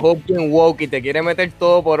este juego es bien woke y te quiere meter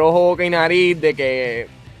todo por ojo, boca y nariz, de que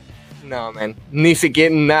no, man, ni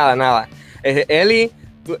siquiera nada. Ellie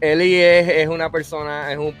es una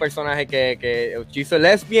persona, es un personaje que hizo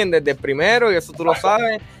lesbian desde el primero y eso tú lo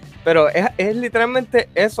sabes, pero es literalmente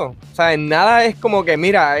eso, o sea, nada es como que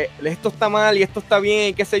mira, esto está mal y esto está bien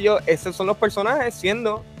y qué sé yo, esos son los personajes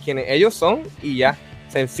siendo quienes ellos son y ya,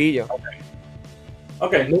 sencillo.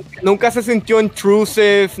 Okay. Nunca se sintió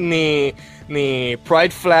intrusive ni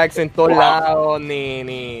pride flags en todos lados,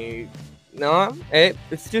 no,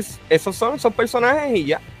 esos son personajes y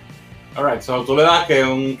ya. Alright, so tú le das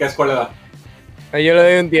 ¿qué score le das? Yo le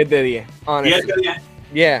doy un 10 de 10. Honestly. 10 de 10.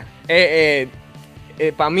 Yeah.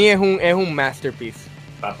 Para mí es un masterpiece.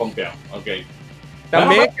 Está pompeado, ok.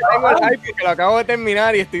 También es que tengo el hype porque lo acabo de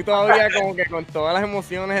terminar y estoy todavía como que con todas las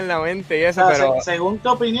emociones en la mente y eso, pero... Según tu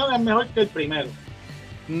opinión, es mejor que el primero.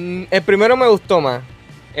 El primero me gustó más.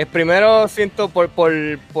 El primero siento por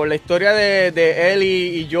la historia de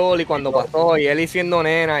Ellie y Joel y cuando pasó y Ellie siendo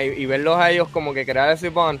nena y verlos a ellos como que crear ese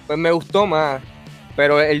bond, pues me gustó más.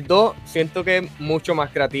 Pero el 2 siento que es mucho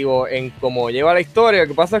más creativo en cómo lleva la historia. Lo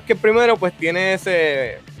que pasa es que el primero pues tiene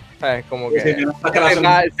ese, ¿sabes? Como que el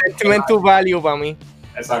sentimental value para mí.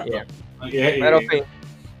 Exacto. Yeah. Pero sí,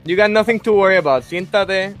 you got nothing to worry about.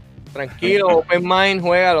 Siéntate, tranquilo, open mind,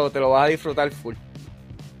 juégalo, te lo vas a disfrutar full.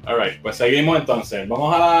 Alright, pues seguimos entonces.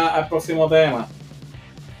 Vamos al próximo tema.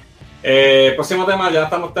 El próximo tema ya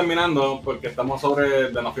estamos terminando porque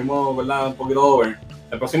nos fuimos, ¿verdad? Un poquito over.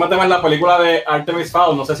 El próximo tema es la película de Artemis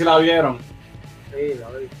Fowl. No sé si la vieron. Sí, la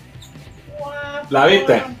vi. ¿La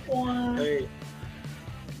viste? Sí.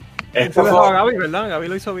 Esto fue a Gaby, ¿verdad? Gaby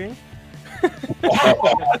lo hizo bien.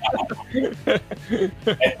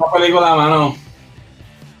 Esta película, mano,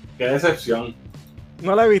 qué decepción.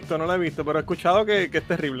 No la he visto, pero he escuchado que es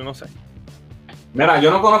terrible, no sé. Mira, yo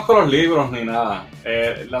no conozco los libros ni nada.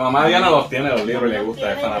 La mamá de Diana los tiene, los libros, y le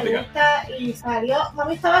gusta, es fanática. Y salió,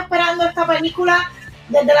 mami estaba esperando esta película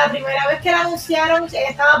desde la primera vez que la anunciaron. Ella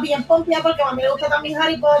estaba bien pompeada porque a mami le gusta también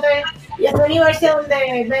Harry Potter y este universo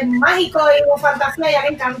donde es mágico y fantasía, a ella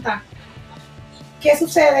le encanta. ¿Qué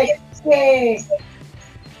sucede? que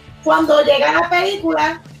cuando llega la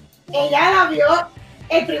película, ella la vio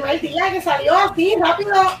el primer día que salió así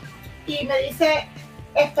rápido y me dice,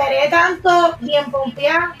 esperé tanto, bien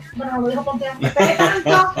pompeada, bueno, no dijo pompeada, esperé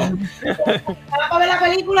tanto para ver la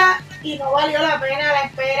película y no valió la pena la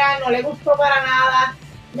espera, no le gustó para nada.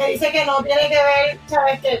 Me dice que no tiene que ver,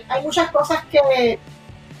 sabes, que hay muchas cosas que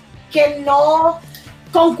no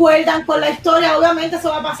concuerdan con la historia, obviamente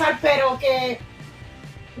eso va a pasar, pero que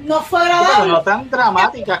no fue agradable. Pero no tan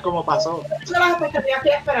dramáticas como pasó. Son las expectativas que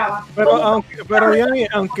ella esperaba. Pero Diana,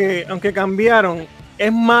 aunque cambiaron,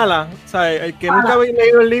 es mala. O sea, el que nunca había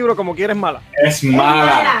leído el libro, como quiera, es mala. Es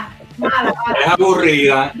mala. Es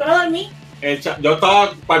aburrida. Yo no dormí. Yo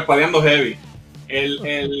estaba parpadeando heavy.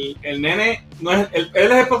 El nene, no es, él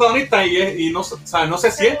es el protagonista y no, o sea, no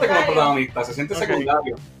se siente como protagonista, se siente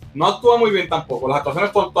secundario. No actúa muy bien tampoco, las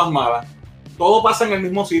actuaciones son todas malas. Todo pasa en el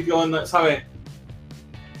mismo sitio, ¿sabes?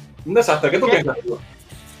 Un desastre. ¿Qué tú piensas?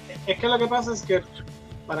 Es que lo que pasa es que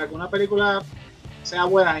para que una película sea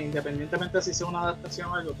buena, independientemente de si sea una adaptación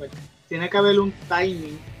o algo, pues tiene que haber un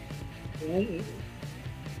timing,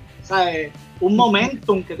 ¿sabes? Un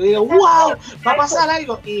momentum que tú digas, wow, va a pasar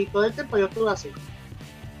algo. Y todo el tiempo yo estuve así.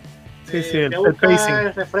 Sí, el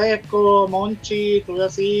pacing. Refresco, monchi, estuve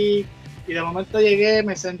así. Y de momento llegué,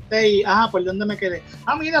 me senté y, ¿por dónde me quedé?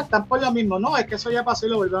 Mira, están por lo mismo. No, es que eso ya pasó y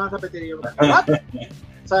lo volvieron a repetir. Y yo, ¿what?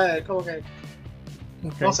 ¿Sabes? Como que,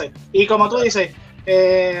 no sé. Y como tú dices,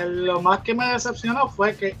 lo más que me decepcionó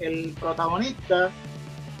fue que el protagonista,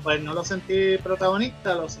 pues no lo sentí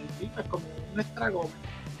protagonista, lo sentí pues como un estrago.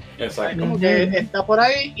 Exacto. Como que está por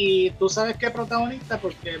ahí y tú sabes que es protagonista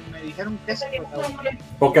porque me dijeron que es protagonista.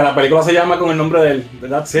 Porque la película se llama con el nombre de él,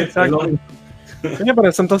 ¿verdad? Sí, exacto. Sí, pero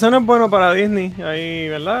eso entonces no es bueno para Disney, ahí,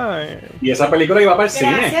 ¿verdad? Y esa película iba para el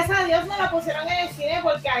cine. Gracias a Dios no la pusieron en el cine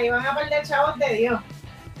porque ahí van a perder chavos de Dios.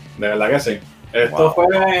 De verdad que sí. Esto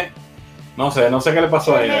fue, no sé qué le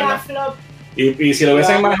pasó a ella. Y si lo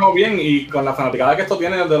hubiesen manejado bien y con la fanaticada que esto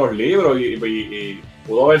tiene de los libros y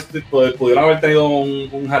pudieron haber tenido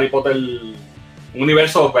un Harry Potter, un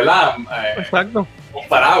universo, ¿verdad? Exacto.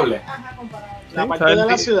 Comparable. Ajá, comparable. La parte de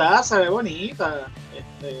la ciudad se ve bonita,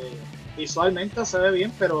 visualmente se ve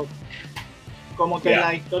bien, pero como que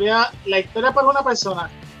la historia para una persona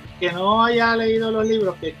que no haya leído los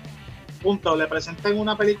libros, que punto, le presenten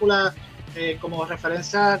una película como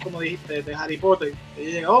referencia, como dijiste, de Harry Potter,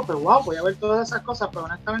 y llega, pues wow, voy a ver todas esas cosas, pero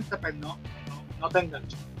honestamente pues no te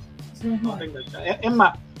engancha. No te engancha. Es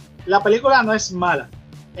más, la película no es mala,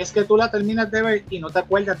 es que tú la terminas de ver y no te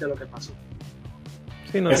acuerdas de lo que pasó.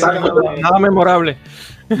 Sí, no es nada memorable.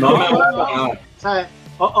 No memorable. ¿Sabes?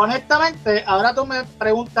 Honestamente, ahora tú me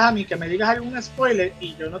preguntas a mí que me digas algún spoiler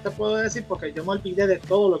y yo no te puedo decir porque yo me olvidé de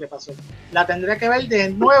todo lo que pasó. La tendré que ver de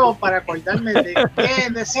nuevo para acordarme de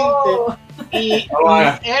qué decirte y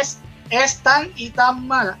es tan y tan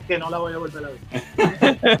mala que no la voy a volver a ver.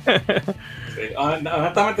 Sí,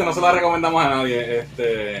 honestamente no se la recomendamos a nadie,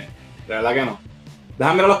 de verdad que no.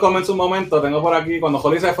 Déjame mirar los comments un momento, tengo por aquí, cuando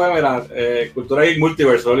Holly se fue, mira, Cultura y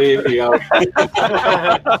Multiverse, Holly y Gabo.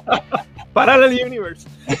 Parallel Universe.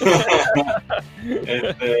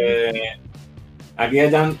 Aquí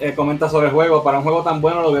ella comenta sobre el juego. Para un juego tan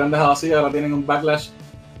bueno lo hubieran dejado así. Ahora tienen un backlash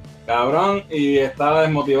cabrón y está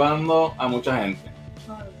desmotivando a mucha gente.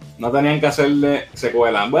 No tenían que hacerle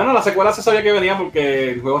secuela. Bueno, la secuela se sabía que venía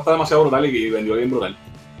porque el juego está demasiado brutal y vendió bien brutal.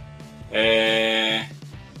 El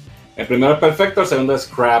primero es perfecto, el segundo es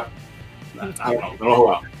crap. No lo he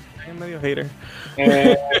jugado. Es medio hater.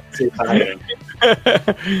 Sí, está hater.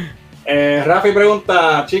 Rafi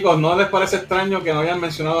pregunta, chicos, ¿no les parece extraño que no hayan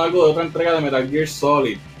mencionado algo de otra entrega de Metal Gear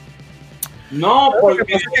Solid? No,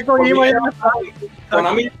 porque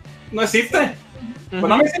Konami no existe.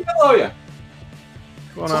 Konami existe todavía.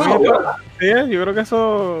 Konami, sí, yo creo que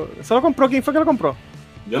eso lo compró. ¿Quién fue que lo compró?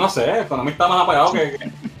 Yo no sé, Konami está más apagado que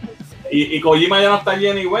y Kojima ya no está allí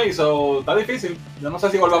anyway, so está difícil. Yo no sé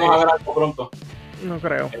si volvamos a ver algo pronto. No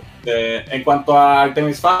creo. En cuanto a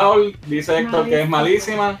Artemis Fowl, dice Héctor que es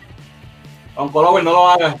malísima. Oncolover, no lo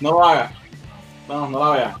hagas. No la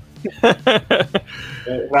veas.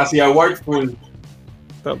 Gracias, Workful.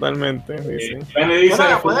 Totalmente. Sí. Penny dice,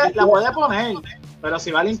 la puede poner, pero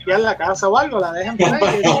si va a limpiar la casa o algo, la dejan poner.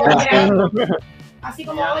 Así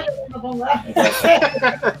como yo no pongo.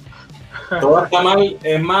 Todo está mal,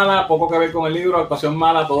 es mala, poco que ver con el libro, actuación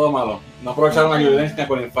mala, todo malo. No aprovecharon a Judi Dench ni a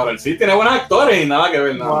Colin Farrell. Sí, tiene buenos actores y nada que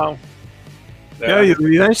ver, nada. Wow.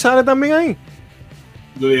 ¿Judi Dench sale también ahí?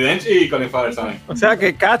 Judi Dench y Colin Farrell saben. O sea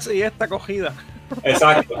que Cats y esta cogida.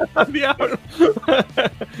 Exacto. Diablo.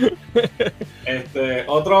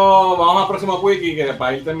 Vamos al próximo quickie que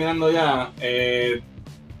para ir terminando ya.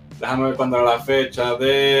 Déjame ver cuándo era la fecha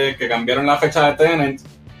de... Que cambiaron la fecha de Tenet.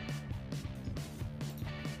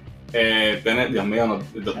 Tenet, Dios mío, no.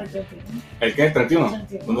 ¿El qué? ¿31?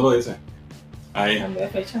 ¿Dónde lo dice? Ahí. Cambio de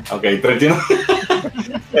fecha. Ok, 31.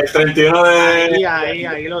 El 31 de...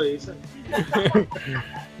 Ahí lo dice.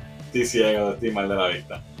 Sí, ciego, estoy mal de la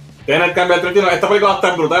vista. Tenet cambia el 31. Esta película va a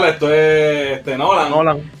estar brutal. Esto es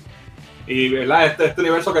Nolan. Y ¿verdad? Este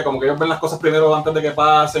universo que como que ellos ven las cosas primero antes de que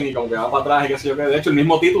pasen y como que va para atrás y qué sé yo qué. De hecho, el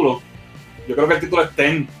mismo título, yo creo que el título es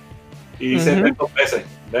Ten y dice 2 veces,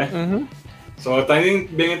 ¿ves? So, está bien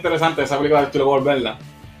interesante esa película, tú luego verla.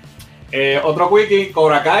 Otro quickie,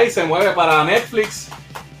 Cobra Kai se mueve para Netflix.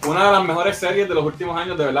 Una de las mejores series de los últimos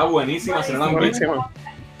años, de verdad, buenísima. Si no la han visto.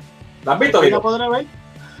 ¿La has visto, ¿La podré ver?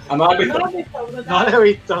 ¿No la has visto? No la he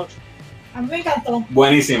visto. A mí me encantó.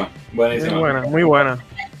 Buenísima. Muy buena.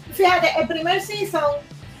 Fíjate, el primer season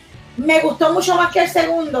me gustó mucho más que el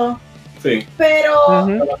segundo. Sí. Pero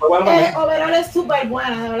overall es súper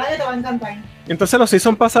buena, de verdad que te va a encantar. Entonces los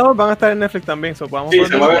seasons pasados van a estar en Netflix también. So sí,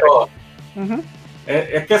 se mueve todo.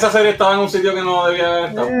 Es que esa serie estaba en un sitio que no debía haber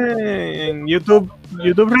estado. En YouTube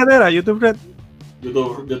Red era, YouTube Red.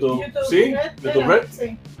 ¿Sí? YouTube Red.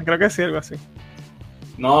 Sí. Creo que sí, algo así.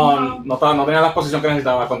 No tenía la exposición que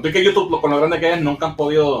necesitaba. Con que YouTube, con lo grande que es, nunca han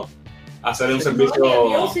podido hacer un servicio.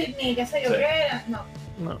 Ni qué sé yo qué era.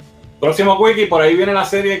 No. Próximo quickie, por ahí viene la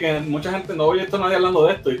serie que mucha gente no oye nadie hablando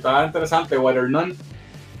de esto y está interesante, Whether None.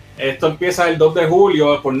 Esto empieza el 2 de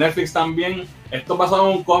julio por Netflix también. Esto es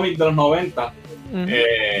basado en un cómic de los 90.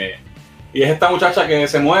 Y es esta muchacha que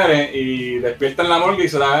se muere y despierta en la morgue y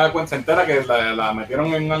se entera que la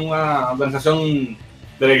metieron en una organización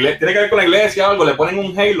de la iglesia. Tiene que ver con la iglesia o algo. Le ponen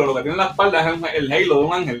un halo, lo que tiene en la espalda es el halo de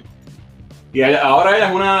un ángel. Y ahora ella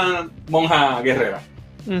es una monja guerrera.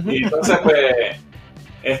 Y entonces, pues,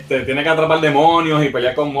 tiene que atrapar demonios y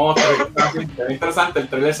pelear con monstruos. Es interesante, el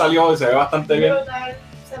trailer salió y se ve bastante bien.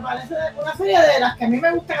 Se parece a una serie de las que a mí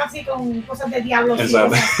me gustan así con cosas de diablos.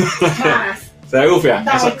 Exacto. Se ve gufia.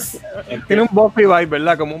 Tiene un Buffy vibe,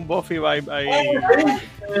 ¿verdad? Como un Buffy vibe ahí.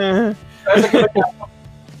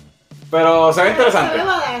 Pero se ve interesante.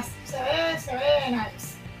 Se ve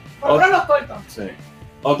nice. Por lo los cortos. Sí.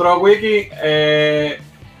 Otro wiki,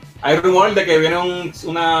 hay rumor de que viene un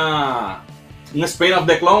spin-off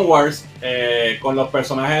de Clone Wars con los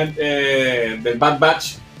personajes del Bad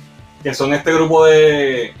Batch, que son este grupo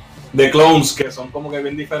de clones que son como que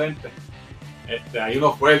bien diferentes. Hay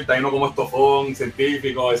uno fuerte, hay uno como estofón,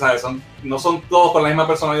 científico, ¿sabes? No son todos con la misma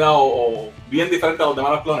personalidad o bien diferentes a los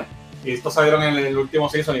demás clones. Y estos salieron en el último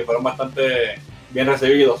season y fueron bastante bien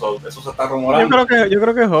recibidos, eso se está rumorando. Yo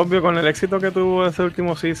creo que es obvio, con el éxito que tuvo ese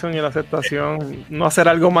último season y la aceptación, no hacer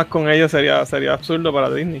algo más con ellos sería absurdo para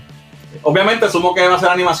Disney. Obviamente asumo que va a ser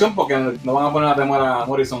animación porque no van a poner a temor a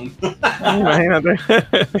Morrison. Imagínate. Hacer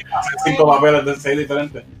 5 papeles de 6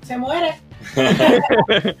 diferentes. Se muere.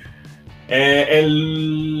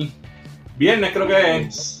 El viernes creo que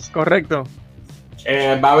es. Correcto.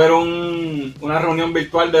 Va a haber una reunión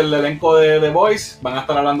virtual del elenco de The Voice. Van a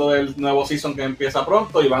estar hablando del nuevo season que empieza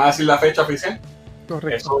pronto y van a decir la fecha oficial.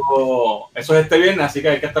 Correcto. Eso es este viernes, así que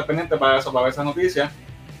hay que estar pendiente para eso, para ver esas noticias.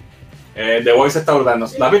 The Voice está brutal.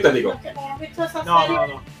 ¿La viste, Tico?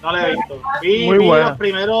 No la he visto. Vi los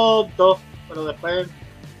primeros 2, pero después.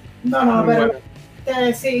 No,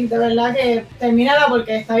 pero sí, de verdad que termínala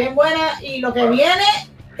porque está bien buena y lo que viene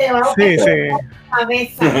te va a la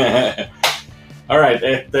cabeza. Alright,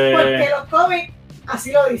 Porque los cómics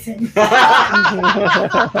así lo dicen.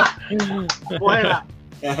 Buena.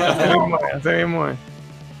 Así mismo es.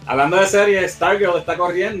 Hablando de series, Stargirl está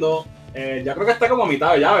corriendo. Ya creo que está como a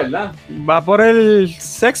mitad ya, ¿verdad? Va por el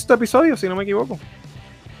 6º episodio, si no me equivoco.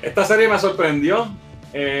 Esta serie me sorprendió.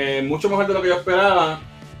 Mucho mejor de lo que yo esperaba.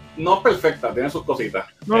 No es perfecta, tiene sus cositas.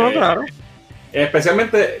 No, claro.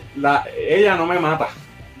 Especialmente ella no me mata.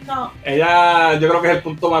 No. Ella, yo creo que es el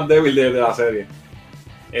punto más débil de la serie.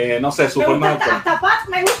 No sé, su forma de. Hasta Paz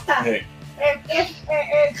me gusta. Sí.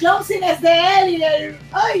 El closiness de él y el.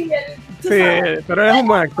 Sí, pero él es un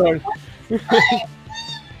buen actor.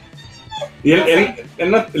 Y él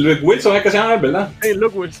no es. Luke Wilson es que se llama él, ¿verdad? Sí,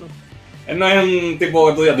 Luke Wilson. Él no es un tipo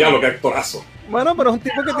que tú digas, diablo, qué actorazo. Bueno, pero es un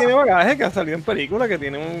tipo que tiene bagaje, que ha salido en películas, que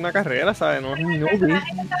tiene una carrera, ¿sabes? No es un newbie.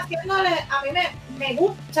 A mí me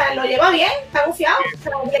gusta, o sea, lo lleva bien, está bufiado,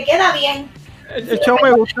 le queda bien. El show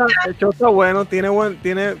me gusta, el show está bueno,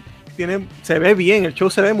 se ve bien, el show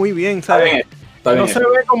se ve muy bien, ¿sabes? Está bien. No se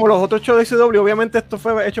ve como los otros shows de CW, obviamente esto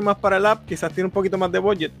fue hecho más para el app, quizás tiene un poquito más de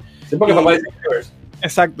budget. Sí, porque fue para el universe.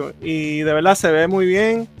 Exacto, y de verdad se ve muy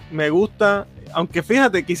bien, me gusta. Aunque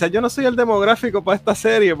fíjate, quizás yo no soy el demográfico para esta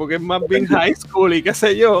serie porque es más bien high school y qué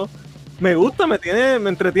sé yo, Me gusta, me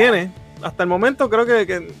entretiene. Hasta el momento creo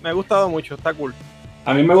que me ha gustado mucho, está cool.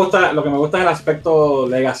 A mí lo que me gusta es el aspecto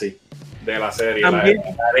legacy de la serie, la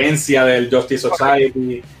herencia del Justice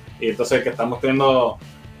Society, y entonces que estamos teniendo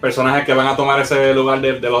personajes que van a tomar ese lugar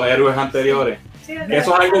de los héroes anteriores. Sí,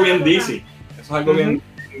 eso es algo bien DC, eso es algo bien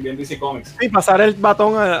DC Comics. Sí, pasar el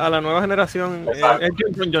batón a la nueva generación,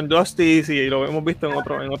 John Justice, y lo hemos visto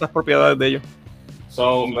en otras propiedades de ellos.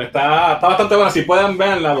 So, está bastante buena, si pueden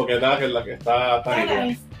verla, lo que está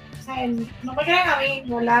bien. O sea, no me crean a mí,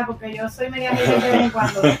 ¿verdad? Porque yo soy media de vez en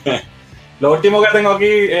cuando. Lo último que tengo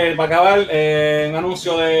aquí, para acabar, un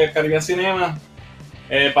anuncio de Caribbean Cinema.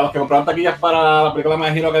 Para los que compraron taquillas para la película My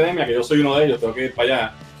Hero Academia, que yo soy uno de ellos, tengo que ir para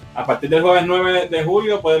allá. A partir del jueves 9 de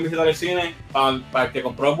julio pueden visitar el cine para el que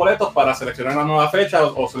compró los boletos para seleccionar una nueva fecha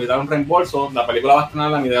o solicitar un reembolso. La película va a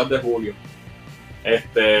estrenar a mediados de julio.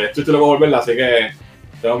 Estoy loco por verla, así que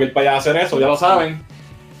tengo que ir para allá a hacer eso, ya lo saben.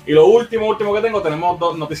 Y lo último que tenemos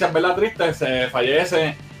dos noticias verlas tristes.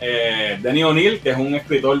 Fallece Denny O'Neil, que es un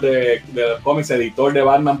escritor de cómics, editor de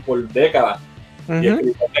Batman por décadas. Y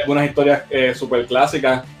escritor de algunas historias super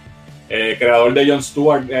clásicas. Creador de Jon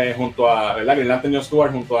Stewart junto a Green Lantern Jon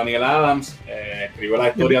Stewart junto a Neil Adams. Escribió la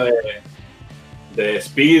historia de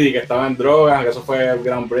Speedy, que estaba en drogas, que eso fue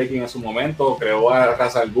groundbreaking en su momento. Creó a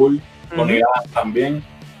Ra's al Ghul con Neil Adams también.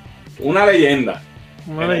 Una leyenda.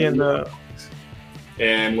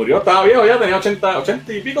 Murió, estaba viejo ya, tenía 80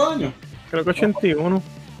 y pico de años. Creo que 81.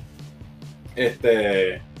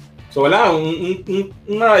 ¿Verdad?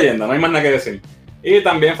 Una leyenda, no hay más nada que decir. Y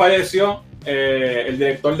también falleció el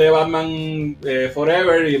director de Batman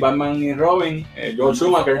Forever y Batman y Robin, Joel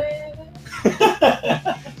Schumacher.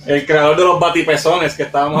 El creador de los batipezones que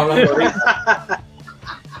estábamos hablando ahorita.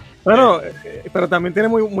 Bueno, pero también tiene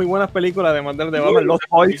muy buenas películas, además de Batman, Lost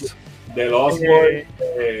Boys. The Lost Boys,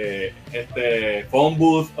 Phone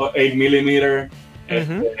Booth, 8mm,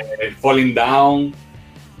 Falling Down.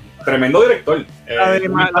 Tremendo director.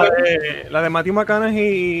 La de Matthew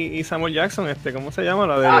McConaughey y Samuel Jackson, ¿cómo se llama?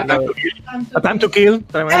 Time to Kill,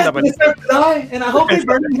 tremenda película.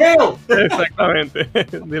 Exactamente,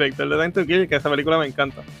 director de Time to Kill, que esa película me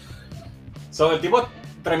encanta. El tipo,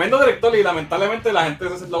 tremendo director, y lamentablemente la gente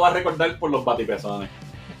lo va a recordar por los batipezones.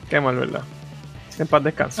 Qué mal, ¿verdad? En paz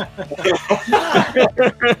descanso.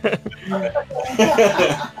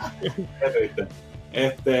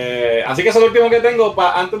 Así que eso es lo último que tengo.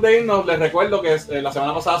 Antes de irnos, les recuerdo que la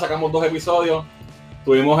semana pasada sacamos 2 episodios.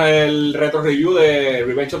 Tuvimos el retro review de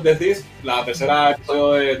Revenge of the Sith, la tercera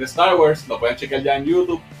episodio de Star Wars. Lo pueden chequear ya en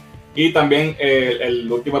YouTube. Y también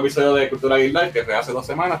el último episodio de Cultura Geek Live, que fue hace 2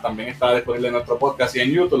 semanas, también está disponible en nuestro podcast y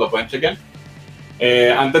en YouTube. Lo pueden chequear.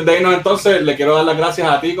 Antes de irnos, entonces, le quiero dar las gracias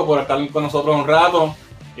a Tico por estar con nosotros un rato.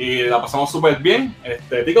 Y la pasamos súper bien.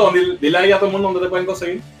 Tico, dile ahí a todo el mundo dónde te pueden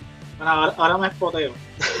conseguir. Bueno, ahora me espoteo.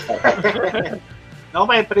 No,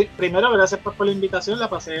 pues primero, gracias por la invitación. La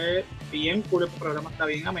pasé bien cool, el programa está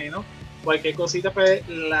bien ameno. Cualquier cosita, pues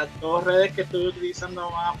las 2 redes que estoy utilizando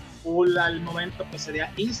más full al momento, pues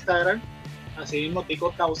sería Instagram. Así mismo,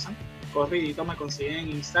 Tico Tausan. Corridito me consiguen en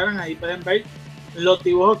Instagram. Ahí pueden ver los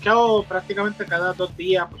dibujos que hago prácticamente cada 2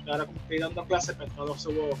 días, porque ahora como estoy dando clases, pues no los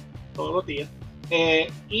subo todos los días.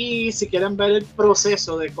 Y si quieren ver el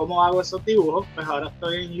proceso de cómo hago esos dibujos, pues ahora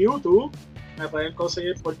estoy en YouTube. Me pueden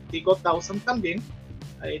conseguir por Tico Tausan también.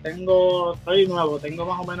 Ahí estoy nuevo, tengo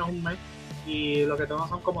más o menos un mes y lo que tengo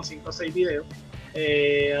son como 5 o 6 videos.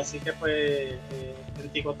 Así que pues en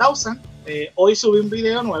Tico Tausan. Hoy subí un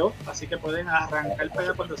video nuevo, así que pueden arrancar para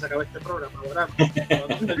allá cuando se acabe este programa.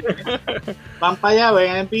 Van para allá,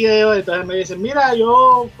 ven el video, entonces me dicen, mira,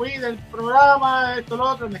 yo fui del programa, esto, lo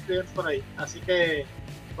otro, me escriben por ahí. Así que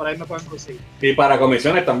por ahí me pueden conseguir. Y para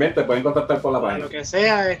comisiones también te pueden contactar por la página. Lo que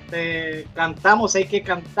sea, cantamos, hay que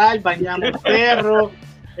cantar, bañamos perros.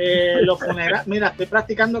 Los funerales, mira, estoy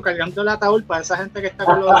practicando cargando el ataúd para esa gente que está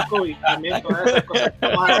con lo del COVID. También todas esas cosas que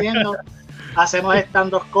estamos haciendo. Hacemos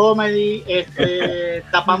stand-up comedy,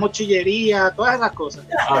 tapamos chillería, todas esas cosas.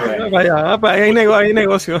 Ahí hay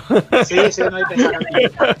negocio. Sí, no hay que sacar.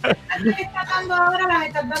 ¿Las estás dando ahora, las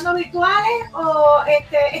estás dando virtuales o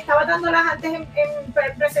estabas dándolas antes en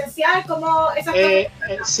presencial? ¿Cómo esas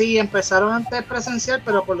cosas? Sí, empezaron antes presencial,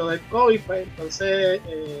 pero por lo del COVID, pues entonces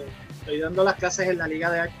estoy dando las clases en la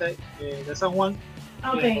Liga de Arte de San Juan.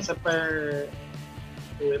 Okay. Entonces pues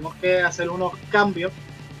tuvimos que hacer unos cambios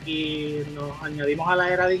y nos añadimos a la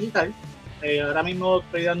era digital. Ahora mismo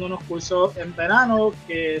estoy dando unos cursos en verano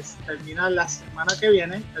que terminan la semana que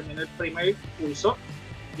viene, termina el primer curso.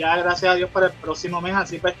 Ya gracias a Dios para el próximo mes,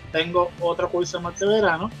 así pues tengo otro curso más de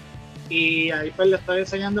verano y ahí pues le estoy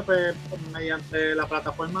enseñando pues mediante la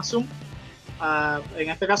plataforma Zoom En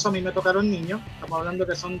este caso a mí me tocaron niños, estamos hablando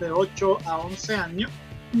que son de 8 a 11 años.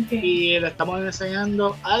 Okay. Y le estamos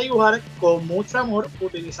enseñando a dibujar con mucho amor,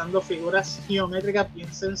 utilizando figuras geométricas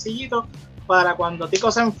bien sencillitos, para cuando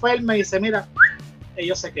Tico se enferme y dice, mira,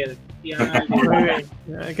 ellos se queden. Y muy bien.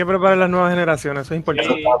 Hay que preparar las nuevas generaciones, eso es importante.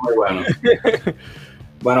 Eso está muy bueno.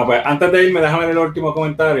 Bueno, pues antes de irme, déjame leer el último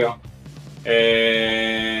comentario.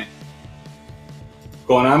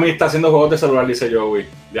 Konami está haciendo juegos de celular, dice Joey.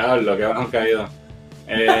 Diablo, que han caído.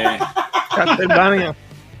 Castlevania.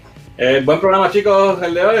 Buen programa, chicos,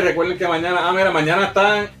 el de hoy. Recuerden que mañana, mañana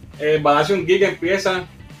están Badación Geek empieza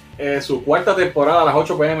su cuarta temporada a las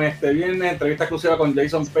 8 p.m. este viernes. Entrevista exclusiva con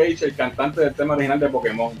Jason Page, el cantante del tema original de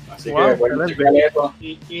Pokémon. Así que bueno, eso.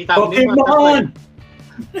 Y también ¡Pokémon!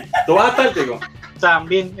 ¿Tú vas a estar, Tico?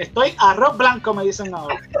 También. Estoy arroz blanco, me dicen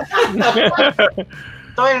ahora.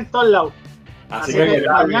 Estoy en todos lados. Así que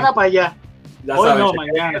mañana para allá. Ya hoy saben, no,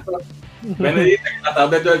 mañana. Benny dice que a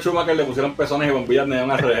través de Joel Schumacher le pusieron pezones y bombillas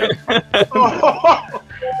neón alrededor.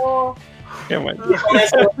 Qué bueno.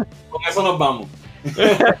 Con eso nos vamos.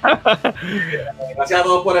 Gracias a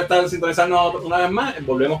todos por estar sintonizando una vez más.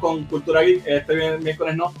 Volvemos con Cultura Geek este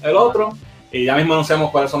miércoles, no, el otro. Y ya mismo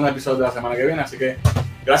anunciamos cuáles son los episodios de la semana que viene. Así que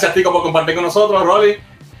gracias, Tico, por compartir con nosotros. Rolly,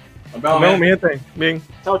 nos vemos. Bien.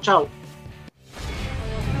 Chao, chao.